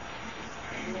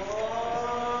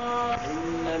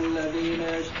 إن الذين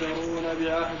يشترون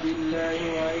بعهد الله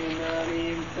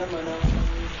وأيمانهم ثمنا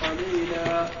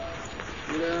قليلا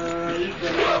أولئك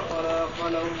لا خلاق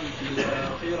لهم في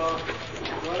الآخرة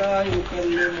ولا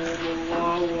يكلمهم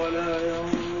الله ولا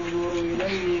ينظر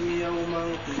إليهم يوم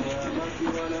القيامة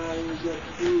ولا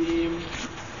يزكيهم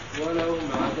ولهم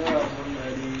عذاب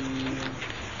أليم.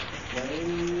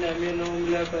 وإن منهم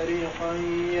لفريقا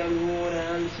يلوون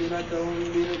ألسنتهم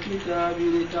بالكتاب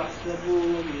لتحسبوه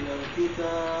من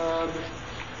الكتاب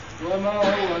وما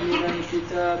هو من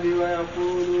الكتاب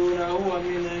ويقولون هو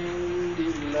من عند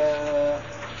الله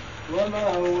وما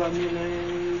هو من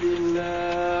عند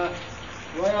الله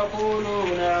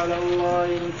ويقولون على الله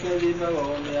الكذب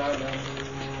وهم يعلمون.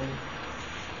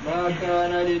 ما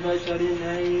كان لبشر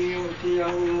أن يؤتيه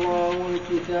الله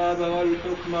الكتاب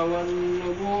والحكم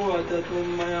والنبوة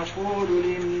ثم يقول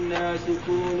للناس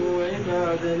كونوا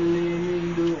عبادا لي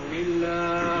من دون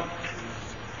الله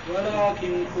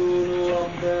ولكن كونوا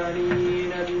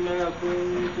ربانيين بما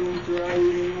كنتم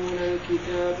تعلمون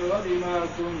الكتاب وبما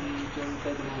كنتم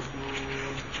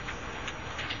تدرسون.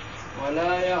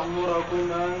 ولا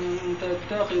يأمركم أن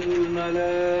تتخذوا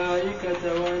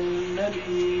الملائكة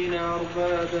والنبيين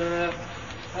أربابا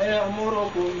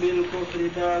أيأمركم بالكفر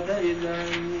بعد إذا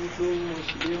أنتم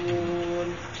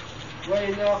مسلمون.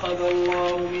 وإذا أخذ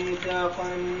الله ميثاق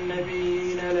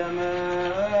النبيين لما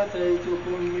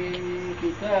آتيتكم من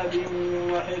كتاب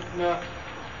وحكمة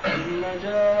ثم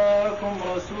جاءكم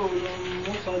رسول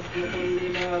مصدق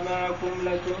لما معكم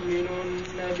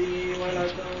لتؤمنن به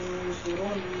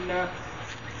ولتنصرنه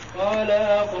قال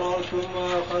أقررتم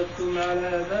وأخذتم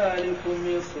على ذلكم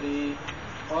إصري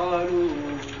قالوا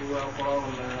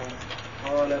أقررنا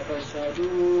قال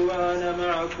فاشهدوا وأنا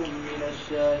معكم من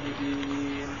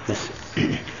الشاهدين.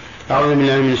 أعوذ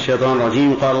بالله من الشيطان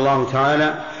الرجيم. قال الله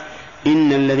تعالى: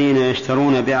 إن الذين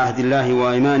يشترون بعهد الله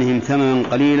وأيمانهم ثمنا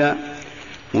قليلا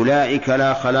أولئك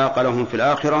لا خلاق لهم في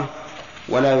الآخرة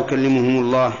ولا يكلمهم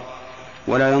الله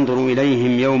ولا ينظر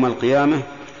إليهم يوم القيامة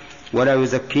ولا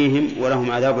يزكيهم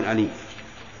ولهم عذاب أليم.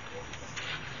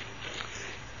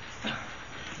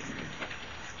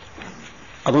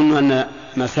 أظن أن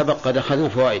ما سبق قد أخذنا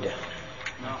فوائده.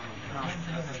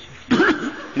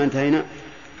 ما انتهينا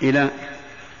إلى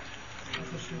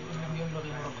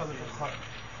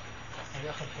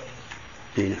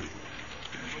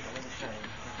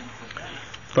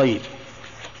طيب.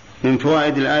 من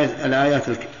فوائد الآيات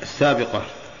السابقة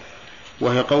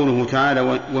وهي قوله تعالى: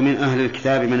 ومن أهل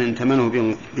الكتاب من إن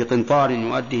تمنه بقنطار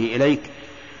يؤديه إليك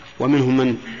ومنهم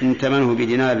من إن تمنه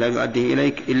بدينار لا يؤديه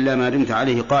إليك إلا ما دمت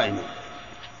عليه قائما.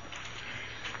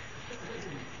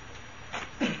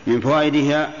 من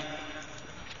فوائدها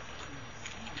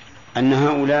أن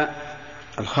هؤلاء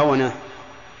الخونة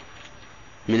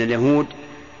من اليهود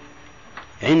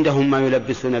عندهم ما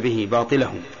يلبسون به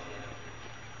باطلهم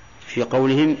في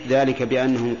قولهم ذلك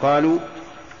بأنهم قالوا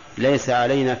ليس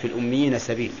علينا في الأميين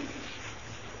سبيل.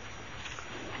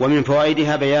 ومن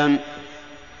فوائدها بيان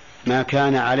ما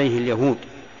كان عليه اليهود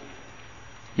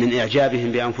من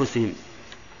إعجابهم بأنفسهم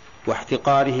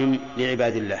واحتقارهم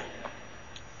لعباد الله.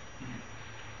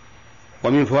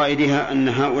 ومن فوائدها أن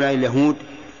هؤلاء اليهود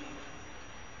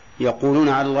يقولون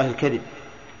على الله الكذب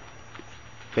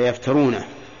فيفترونه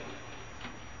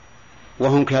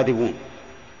وهم كاذبون،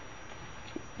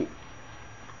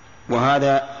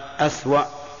 وهذا أسوأ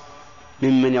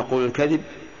ممن يقول الكذب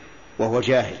وهو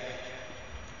جاهل.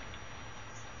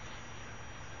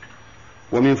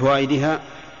 ومن فوائدها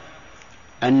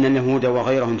أن اليهود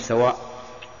وغيرهم سواء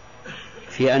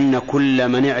في أن كل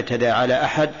من اعتدى على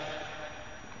أحد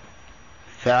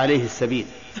فعليه السبيل،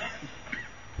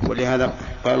 ولهذا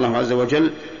قال الله عز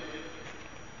وجل: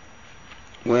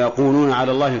 ويقولون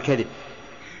على الله الكذب،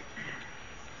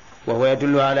 وهو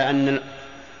يدل على أن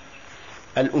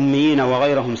الأميين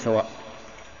وغيرهم سواء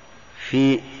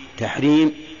في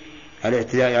تحريم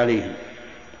الاعتداء عليهم.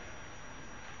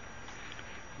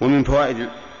 ومن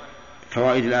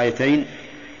فوائد الآيتين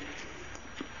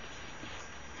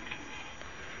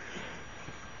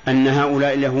أن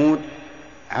هؤلاء اليهود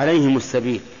عليهم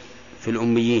السبيل في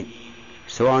الأميين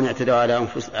سواء اعتدوا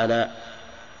على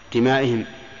دمائهم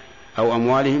أو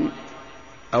أموالهم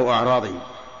أو أعراضهم،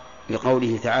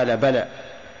 لقوله تعالى: بلى،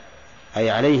 أي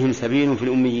عليهم سبيل في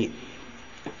الأميين،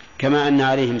 كما أن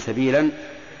عليهم سبيلا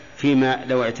فيما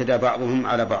لو اعتدى بعضهم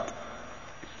على بعض.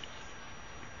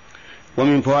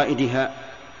 ومن فوائدها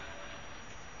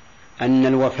أن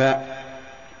الوفاء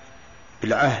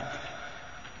بالعهد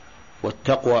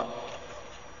والتقوى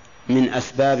من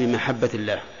أسباب محبة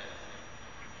الله،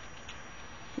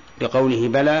 لقوله: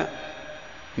 بلى،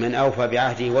 من أوفى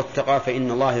بعهده واتقى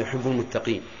فإن الله يحب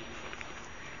المتقين.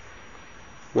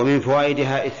 ومن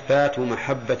فوائدها إثبات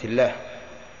محبة الله،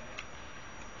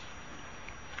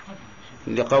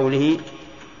 لقوله: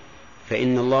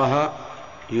 فإن الله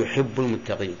يحب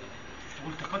المتقين.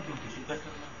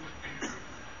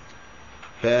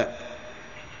 فإذا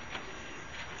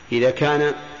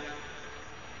كان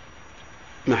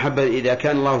إذا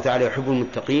كان الله تعالى يحب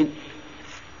المتقين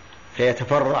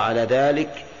فيتفرع على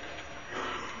ذلك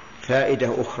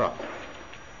فائدة أخرى،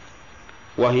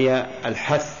 وهي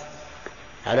الحث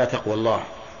على تقوى الله،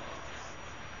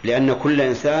 لأن كل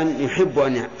إنسان يحب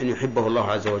أن يحبه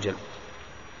الله عز وجل،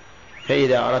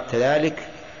 فإذا أردت ذلك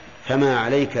فما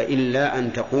عليك إلا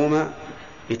أن تقوم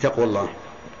بتقوى الله.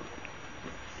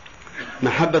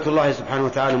 محبة الله سبحانه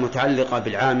وتعالى متعلقة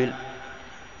بالعامل،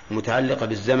 متعلقة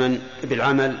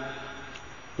بالعمل،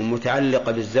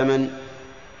 ومتعلقة بالزمن،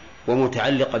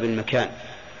 ومتعلقة بالمكان.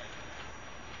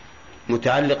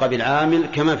 متعلقة بالعامل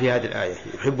كما في هذه الآية: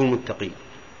 يحب المتقين،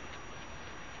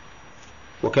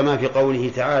 وكما في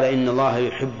قوله تعالى: إن الله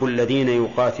يحب الذين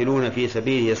يقاتلون في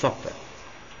سبيله صفا،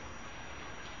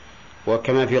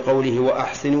 وكما في قوله: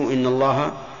 وأحسنوا إن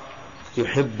الله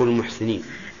يحب المحسنين.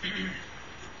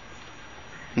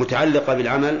 متعلقة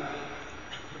بالعمل: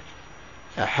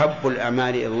 أحب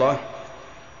الأعمال إلى الله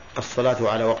الصلاة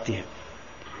على وقتها،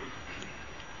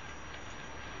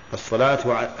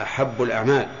 الصلاة أحب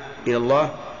الأعمال إلى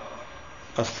الله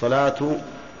الصلاة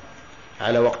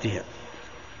على وقتها.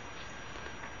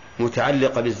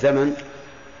 متعلقة بالزمن: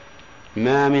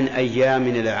 ما من أيام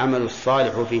العمل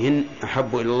الصالح فيهن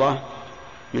أحب إلى الله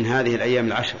من هذه الأيام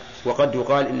العشر. وقد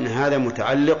يقال إن هذا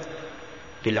متعلق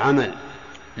بالعمل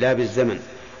لا بالزمن.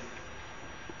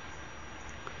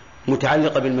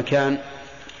 متعلقة بالمكان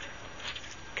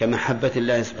كمحبة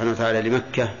الله سبحانه وتعالى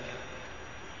لمكة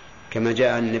كما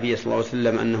جاء عن النبي صلى الله عليه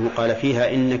وسلم أنه قال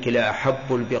فيها إنك لا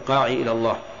أحب البقاع إلى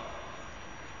الله.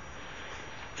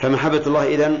 فمحبة الله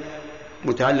إذن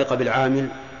متعلقة بالعامل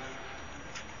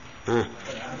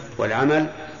والعمل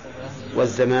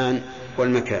والزمان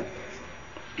والمكان.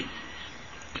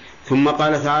 ثم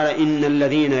قال تعالى إن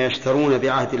الذين يشترون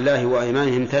بعهد الله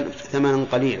وأيمانهم ثمنا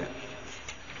قليلا.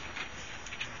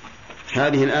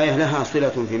 هذه الآية لها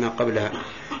صلة فيما قبلها،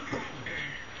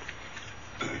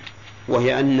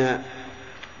 وهي أن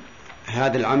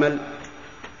هذا العمل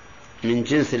من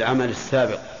جنس العمل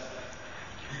السابق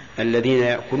الذين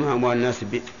يأكلون أموال الناس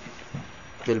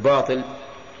بالباطل،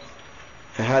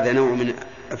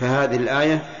 فهذه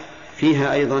الآية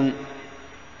فيها أيضا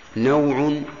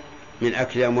نوع من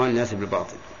أكل أموال الناس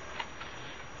بالباطل.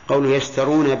 قوله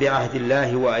يشترون بعهد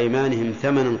الله وأيمانهم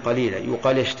ثمنا قليلا،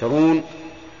 يقال يشترون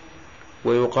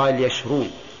ويقال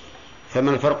يشرون،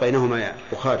 فما الفرق بينهما يا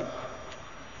بخاري؟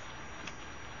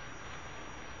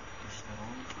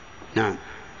 نعم،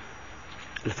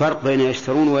 الفرق بين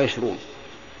يشترون ويشرون.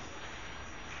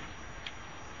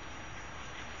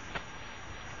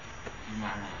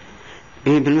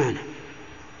 إيه بالمعنى.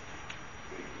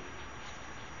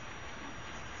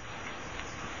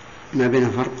 ما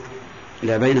بين فرق؟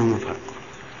 لا بينهما فرق.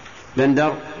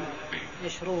 بندر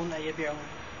يشرون أي يبيعون.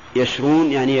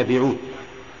 يشرون يعني يبيعون،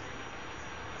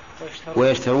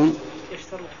 ويشترون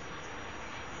يشترون.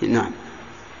 نعم،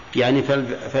 يعني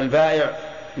فالبائع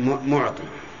معطي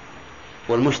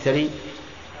والمشتري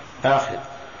آخذ.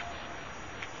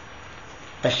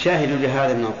 الشاهد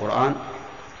لهذا من القرآن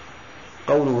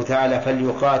قوله تعالى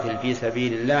فليقاتل في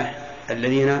سبيل الله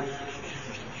الذين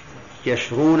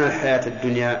يشرون الحياة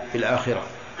الدنيا بالآخرة،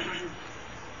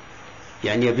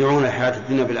 يعني يبيعون الحياة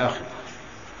الدنيا بالآخرة.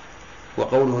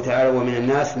 وقوله تعالى ومن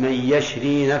الناس من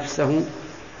يشري نفسه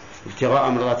ابتغاء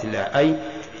مرضات الله، أي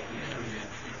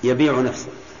يبيع نفسه.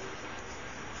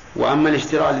 وأما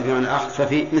الاشتراء الذي بمعنى الأخذ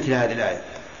ففي مثل هذه الآية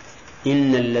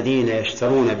إن الذين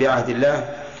يشترون بعهد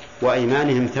الله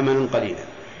وأيمانهم ثمنا قليلا،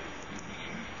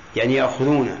 يعني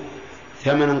يأخذون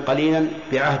ثمنا قليلا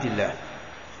بعهد الله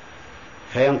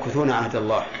فينكثون عهد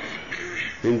الله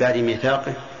من بعد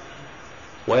ميثاقه،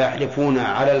 ويحلفون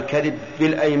على الكذب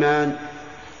بالأيمان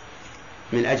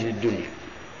من أجل الدنيا.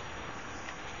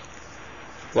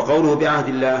 وقوله بعهد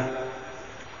الله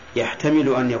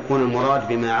يحتمل أن يكون المراد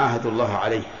بما عاهدوا الله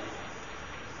عليه،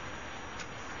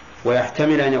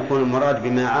 ويحتمل أن يكون المراد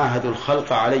بما عاهدوا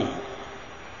الخلق عليه.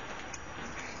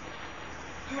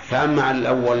 فأما على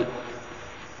الأول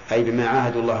أي بما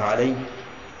عاهدوا الله عليه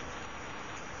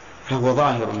فهو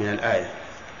ظاهر من الآية،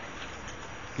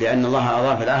 لأن الله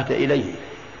أضاف العهد إليه.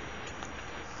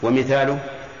 ومثاله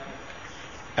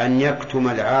أن يكتم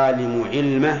العالم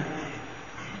علمه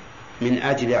من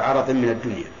أجل عرض من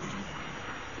الدنيا،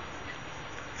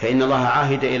 فإن الله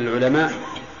عاهد إلى العلماء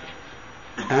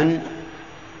أن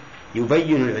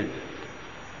يبينوا العلم،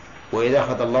 وإذا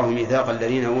أخذ الله ميثاق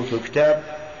الذين أوتوا الكتاب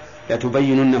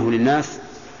لتبيننه للناس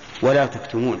ولا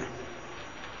تكتمونه.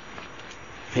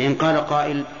 فإن قال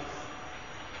قائل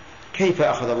كيف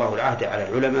أخذ الله العهد على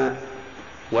العلماء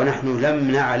ونحن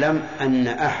لم نعلم أن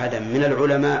أحدا من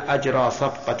العلماء أجرى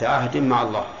صفقة عهد مع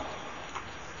الله؟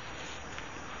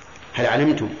 هل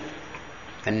علمتم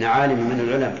أن عالم من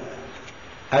العلماء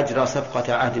أجرى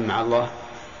صفقة عهد مع الله؟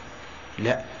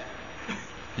 لا،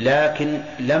 لكن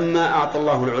لما أعطى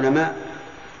الله العلماء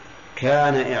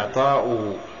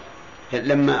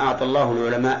لما أعطى الله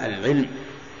العلماء العلم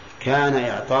كان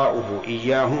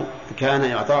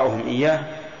إعطاؤهم إياه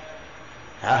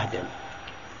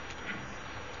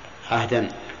عهدا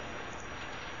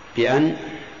بأن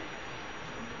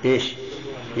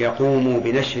يقوموا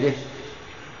بنشره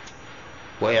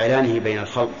وإعلانه بين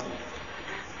الخلق.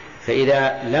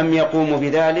 فإذا لم يقوموا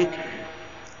بذلك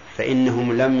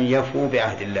فإنهم لم يفوا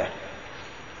بعهد الله.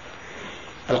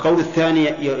 القول الثاني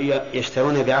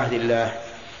يشترون بعهد الله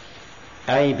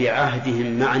أي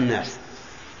بعهدهم مع الناس،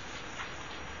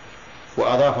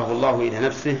 وأضافه الله إلى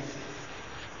نفسه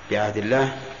بعهد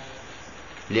الله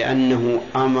لأنه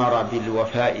أمر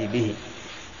بالوفاء به.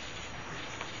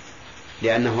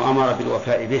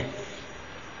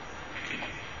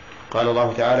 قال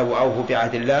الله تعالى وأوفوا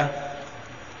بعهد الله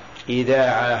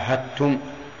إذا عاهدتم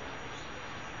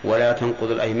ولا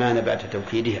تنقضوا الأيمان بعد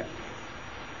توكيدها.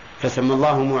 فسمى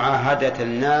الله معاهدة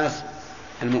الناس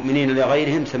المؤمنين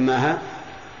لغيرهم سماها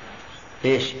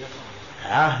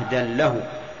عهدا له.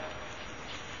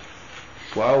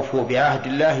 وأوفوا بعهد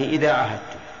الله إذا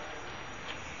عاهدتم،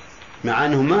 مع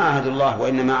أنه ما عهد الله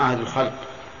وإنما عهد الخلق،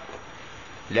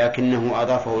 لكنه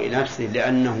أضافه إلى نفسه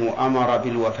لأنه أمر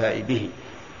بالوفاء به،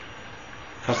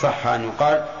 فصح أن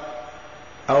يقال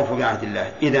أوفوا بعهد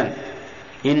الله. إذن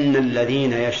إن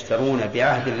الذين يشترون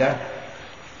بعهد الله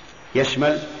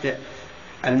يشمل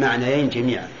المعنيين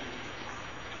جميعا،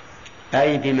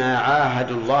 أي بما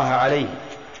عاهدوا الله عليه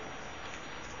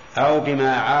أو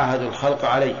بما عاهدوا الخلق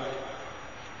عليه.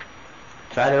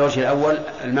 فعلى الوجه الأول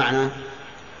المعنى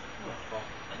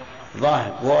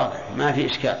ظاهر وواضح ما في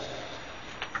إشكال،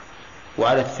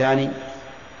 وعلى الثاني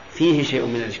فيه شيء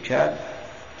من الإشكال،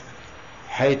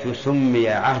 حيث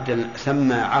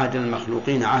سمى عهد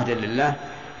المخلوقين عهدا لله،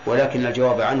 ولكن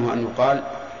الجواب عنه أن يقال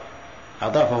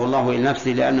أضافه الله إلى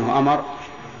نفسه لأنه أمر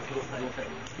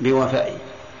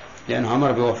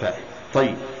بوفائه.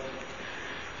 طيب،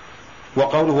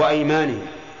 وقوله أيمانهم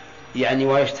يعني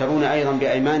ويشترون أيضا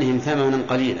بأيمانهم ثمنا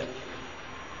قليلا،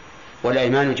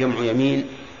 والأيمان جمع يمين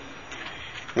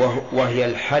وهي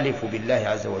الحلف بالله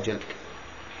عز وجل،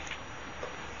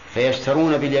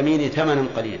 فيشترون باليمين ثمنا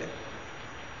قليلا،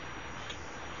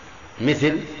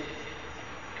 مثل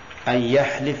أن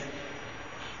يحلف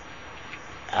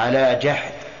على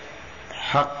جحد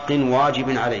حق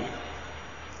واجب عليه،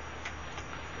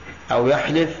 أو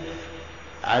يحلف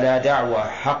على دعوى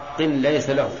حق ليس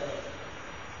له.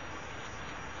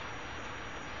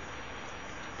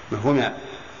 مفهوم يا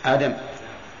آدم؟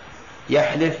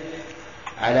 يحلف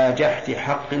على جحد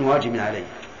حق واجب عليه،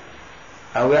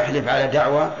 أو يحلف على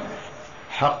دعوى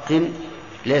حق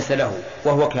ليس له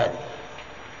وهو كاذب.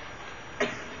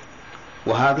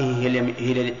 وهذه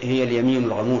هي اليمين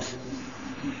الغموس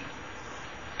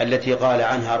التي قال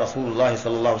عنها رسول الله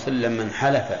صلى الله عليه وسلم: من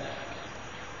حلف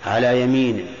على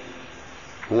يمين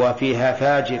هو فيها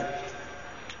فاجر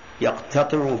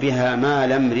يقتطع بها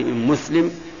مال امرئ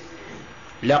مسلم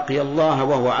لقي الله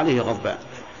وهو عليه غضبان.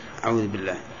 أعوذ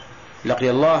بالله، لقي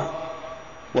الله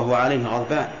وهو عليه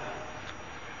غضبان.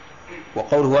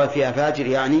 وقوله هو فيها فاجر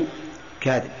يعني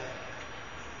كاذب.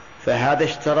 فهذا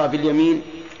اشترى باليمين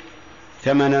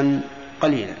ثمنا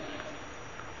قليلا.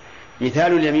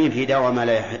 مثال اليمين في دعوى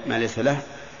ما ليس له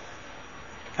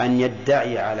أن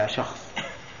يدعي على شخص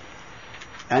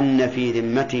أن في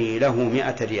ذمته له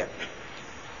 100 ريال،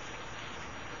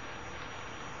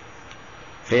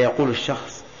 فيقول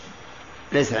الشخص: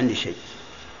 ليس عندي شيء.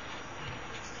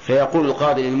 فيقول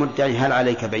القاضي للمدعي: هل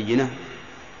عليك بينة؟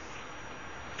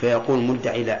 فيقول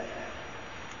المدعي: لا.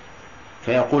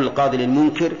 فيقول القاضي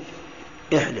للمنكر: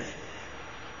 احلف.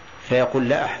 فيقول: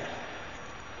 لا أحلف،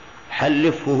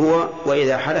 حلفه هو،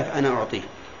 وإذا حلف أنا أعطيه.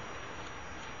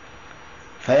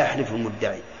 فيحلف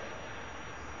المدعي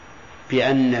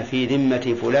بأن في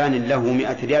ذمة فلان له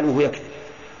 100 ريال وهو يكذب.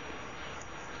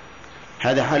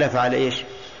 هذا حلف على إيش؟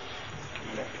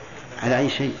 على أي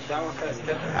شيء؟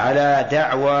 على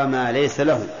دعوى ما ليس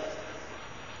له.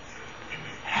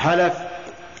 حلف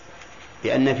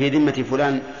بأن في ذمة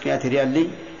فلان 100 ريال لي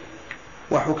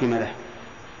وحكم له.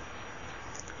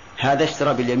 هذا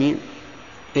اشترى باليمين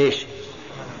إيش؟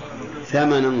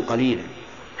 ثمنا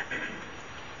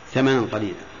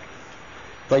قليلا.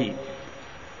 طيب،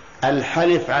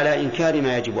 الحلف على إنكار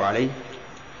ما يجب عليه،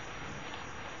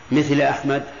 مثل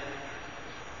أحمد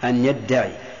أن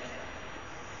يدعي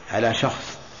على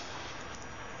شخص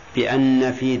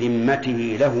بأن في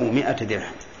ذمته له 100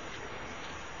 درهم،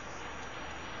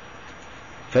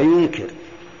 فينكر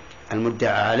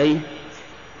المدعى عليه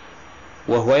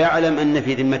وهو يعلم أن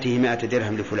في ذمته 100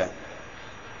 درهم لفلان،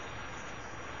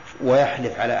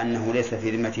 ويحلف على أنه ليس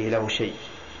في ذمته له شيء.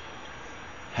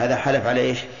 هذا حلف على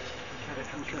إيش؟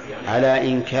 على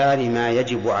إنكار ما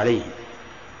يجب عليه.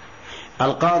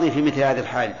 القاضي في مثل هذا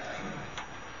الحال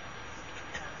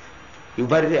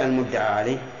يبرئ المدعى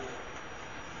عليه؟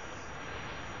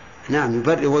 نعم،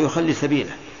 يبرئ ويخلي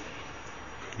سبيله،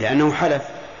 لأنه حلف.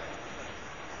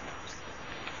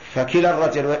 فكلا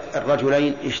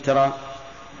الرجلين اشترى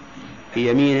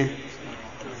بيمينه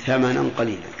ثمنا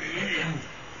قليلا.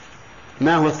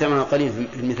 ما هو الثمن القليل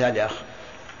في المثال يا أخ؟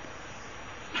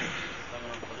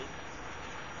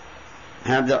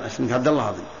 اسمك عبد الله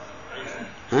أظن.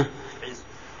 ها؟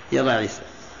 يلا يا عيسى.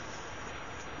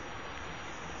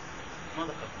 ما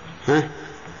ذكرت. ها؟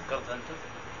 ذكرت أنت؟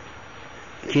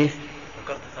 كيف؟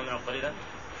 ذكرت ثمنا قليلا؟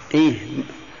 إيه،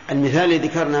 المثال اللي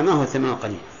ذكرنا ما هو الثمن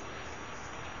القليل؟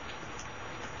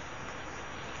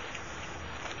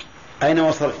 أين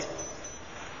وصلت؟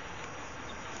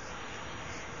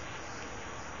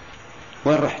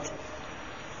 وين رحت؟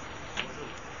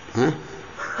 ها؟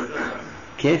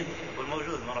 كيف؟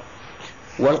 والموجود مرة.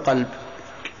 والقلب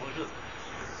موجود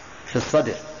في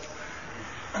الصدر.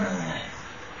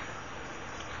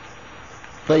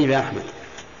 طيب يا أحمد،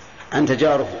 أنت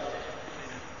جاره.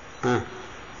 ها؟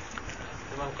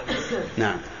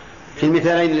 نعم، في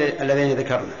المثالين اللذين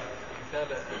ذكرنا.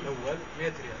 المثال الأول 100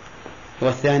 ريال،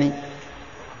 والثاني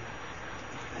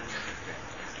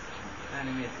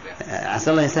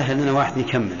عسى الله يسهل لنا واحد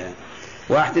يكمل.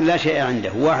 واحد لا شيء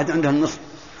عنده، واحد عنده النصف،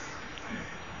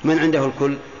 من عنده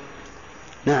الكل؟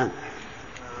 نعم.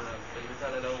 في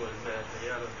المثال الأول 100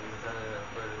 ريال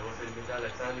وفي المثال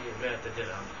الثاني 100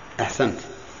 درهم. أحسنت،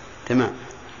 تمام.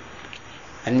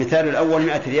 المثال الأول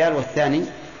 100 ريال والثاني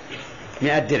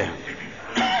 100 درهم،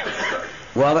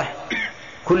 واضح؟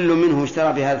 كل منه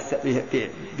اشترى بهذا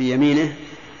بيمينه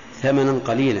ثمنا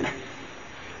قليلا.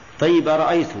 طيب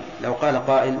أرأيتم لو قال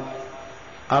قائل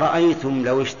أرأيتم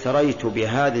لو اشتريت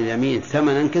بهذا اليمين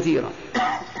ثمنا كثيرا،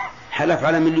 حلف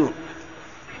على 1,000,000.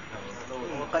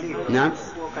 نعم،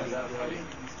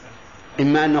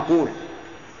 إما أن نقول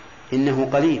إنه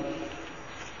قليل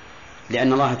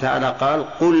لأن الله تعالى قال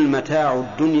قل متاع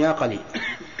الدنيا قليل،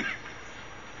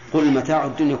 قل متاع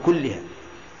الدنيا كلها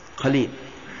قليل.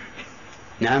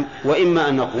 نعم. وإما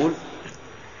أن نقول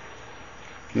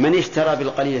من اشترى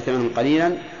بالقليل ثمنا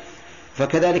قليلا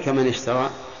فكذلك من اشترى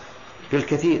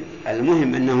بالكثير،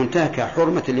 المهم أنه انتهك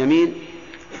حرمة اليمين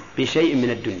بشيء من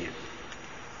الدنيا،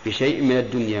 بشيء من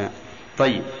الدنيا.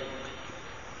 طيب،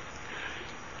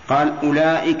 قال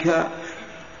أولئك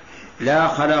لا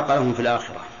خلاق لهم في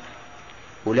الآخرة.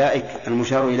 أولئك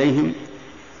المشار إليهم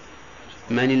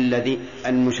من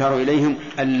المشار إليهم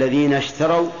الذين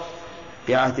اشتروا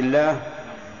بعهد الله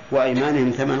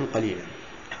وأيمانهم ثمنا قليلا.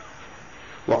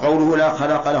 وقوله لا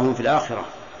خلاق لهم في الآخرة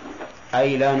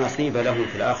أي لا نصيب لهم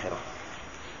في الآخرة،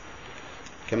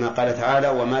 كما قال تعالى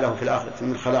وما له في الآخرة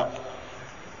من خلاق.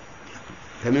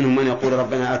 فمنهم من يقول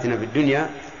ربنا آتنا في الدنيا،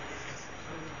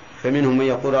 فمنهم من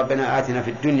يقول ربنا آتنا في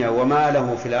الدنيا وما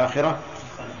له في الآخرة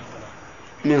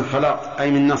من خلاق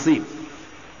أي من نصيب.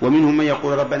 ومنهم من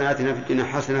يقول ربنا آتنا في الدنيا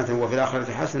حسنة وفي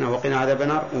الآخرة حسنة وقنا عذاب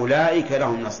النار أولئك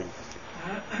لهم نصيب.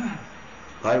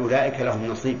 قال أولئك لهم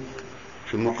نصيب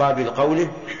في مقابل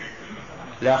قوله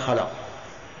لا خلاق،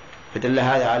 فدل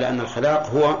هذا على أن الخلاق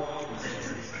هو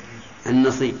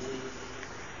النصيب.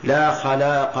 لا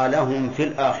خلاق لهم في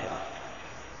الآخرة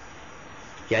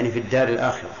يعني في الدار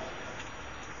الآخرة،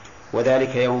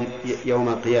 وذلك يوم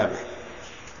القيامة.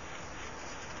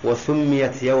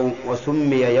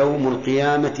 وسمي يوم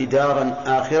القيامة دارا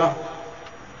آخرة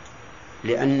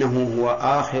لأنه هو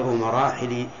آخر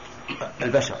مراحل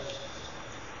البشر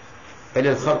بل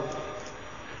الخلق.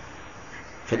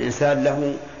 فالإنسان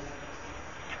له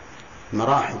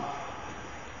مراحل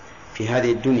في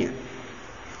هذه الدنيا،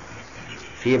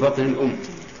 في بطن الأم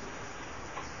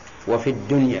وفي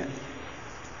الدنيا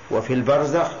وفي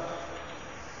البرزخ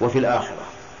وفي الآخرة.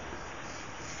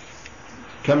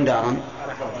 كم دارا؟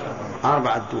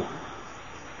 4 دور.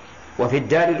 وفي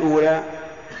الدار الأولى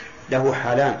له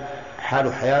حالان،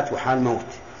 حال حياة وحال موت،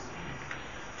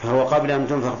 فهو قبل أن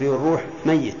تنفخ فيه الروح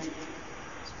ميت،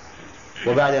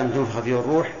 وبعد أن تنفخ فيه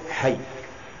الروح حي.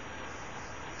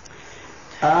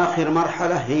 آخر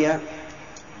مرحلة هي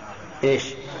إيش؟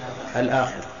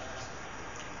 الآخرة،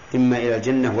 إما إلى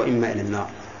الجنة وإما إلى النار.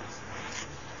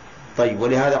 طيب،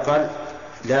 ولهذا قال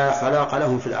لا خلاق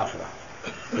لهم في الآخرة.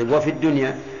 طيب، وفي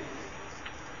الدنيا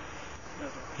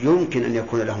يمكن أن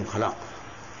يكون لهم خلاق،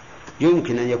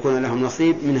 يمكن أن يكون لهم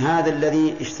نصيب من هذا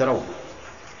الذي اشتروه،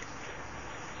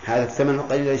 هذا الثمن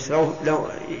القليل الذي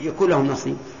اشتروه يكون لهم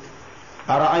نصيب.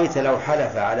 أرأيت لو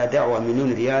حلف على دعوة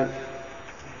 1,000,000 ريال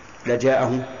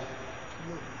لجاءه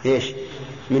إيش؟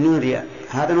 1,000,000 ريال،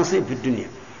 هذا نصيب في الدنيا،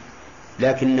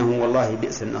 لكنه والله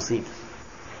بئس النصيب.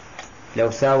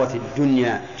 لو ساوت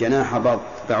الدنيا جناح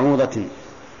بعوضة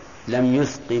لم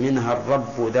يسق منها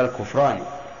الرب ذا الكفران،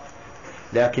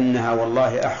 لكنها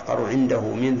والله أحقر عنده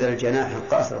من ذا الجناح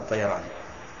القاصر الطيران.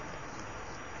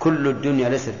 كل الدنيا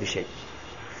ليست بشيء.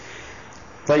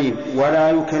 طيب، ولا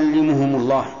يكلمهم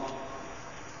الله،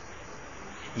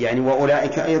 يعني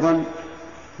وأولئك أيضا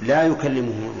لا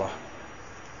يكلمهم الله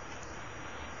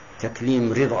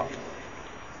تكليم رضا،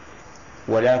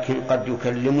 ولكن قد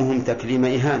يكلمهم تكليم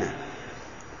إهانة.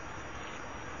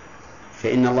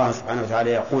 فإن الله سبحانه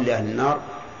وتعالى يقول لأهل النار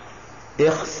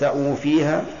اخسأوا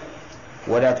فيها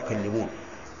ولا تكلمون،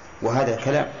 وهذا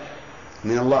كلام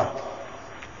من الله،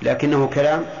 لكنه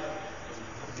كلام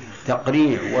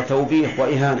تقرير وتوبيخ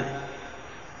وإهانة،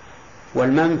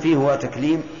 والمنفي هو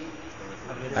تكليم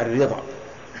الرضا.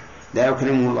 لا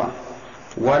يكلمه الله.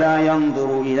 ولا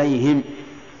ينظر إليهم،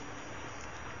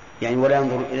 يعني ولا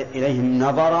ينظر إليهم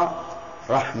نظر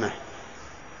رحمة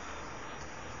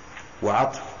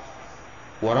وعطف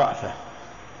ورأفة،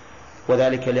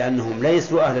 وذلك لأنهم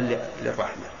ليسوا أهلا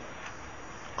للرحمة.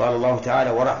 قال الله تعالى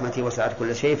ورحمتي وسعت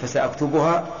كل شيء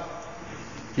فسأكتبها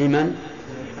لمن؟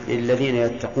 للذين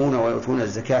يتقون ويؤتون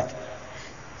الزكاة،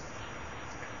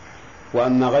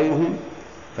 وأما غيرهم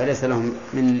فليس لهم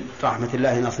من رحمة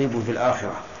الله نصيب في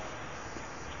الآخرة.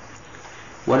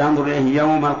 ولا ينظر إليه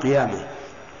يوم القيامة.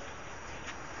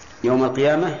 يوم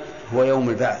القيامة هو يوم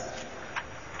البعث،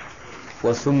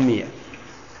 وسمي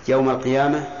يوم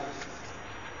القيامة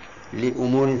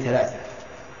لأمور ثلاثة: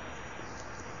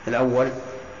 الأول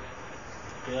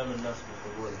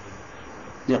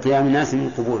لقيام الناس من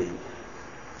قبورهم،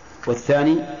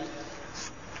 والثاني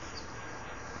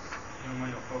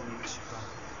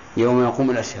يوم يقوم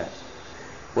الأشهاد،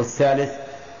 والثالث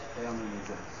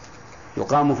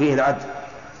يقام فيه العدل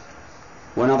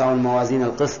ونضع الموازين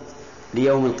القسط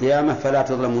ليوم القيامة فلا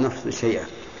تظلم نفس شيئا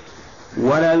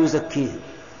ولا يزكيهم،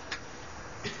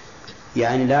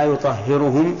 يعني لا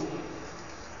يطهرهم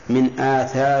من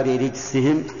آثار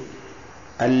رجسهم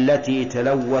التي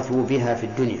تلوثوا بها في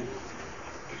الدنيا،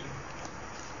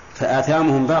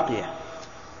 فآثامهم باقية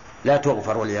لا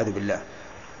تغفر والعياذ بالله،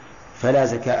 فلا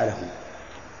زكاء لهم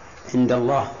عند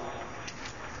الله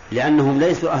لأنهم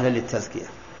ليسوا أهلا للتزكية.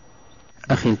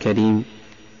 أخي الكريم،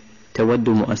 تود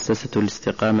مؤسسة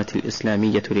الاستقامة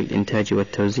الإسلامية للإنتاج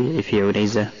والتوزيع في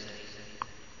عنيزة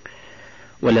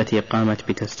والتي قامت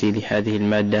بتسجيل هذه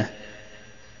المادة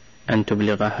أن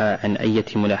تبلغها عن أي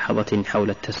ملاحظة حول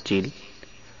التسجيل،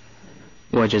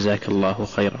 وجزاك الله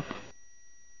خيرا.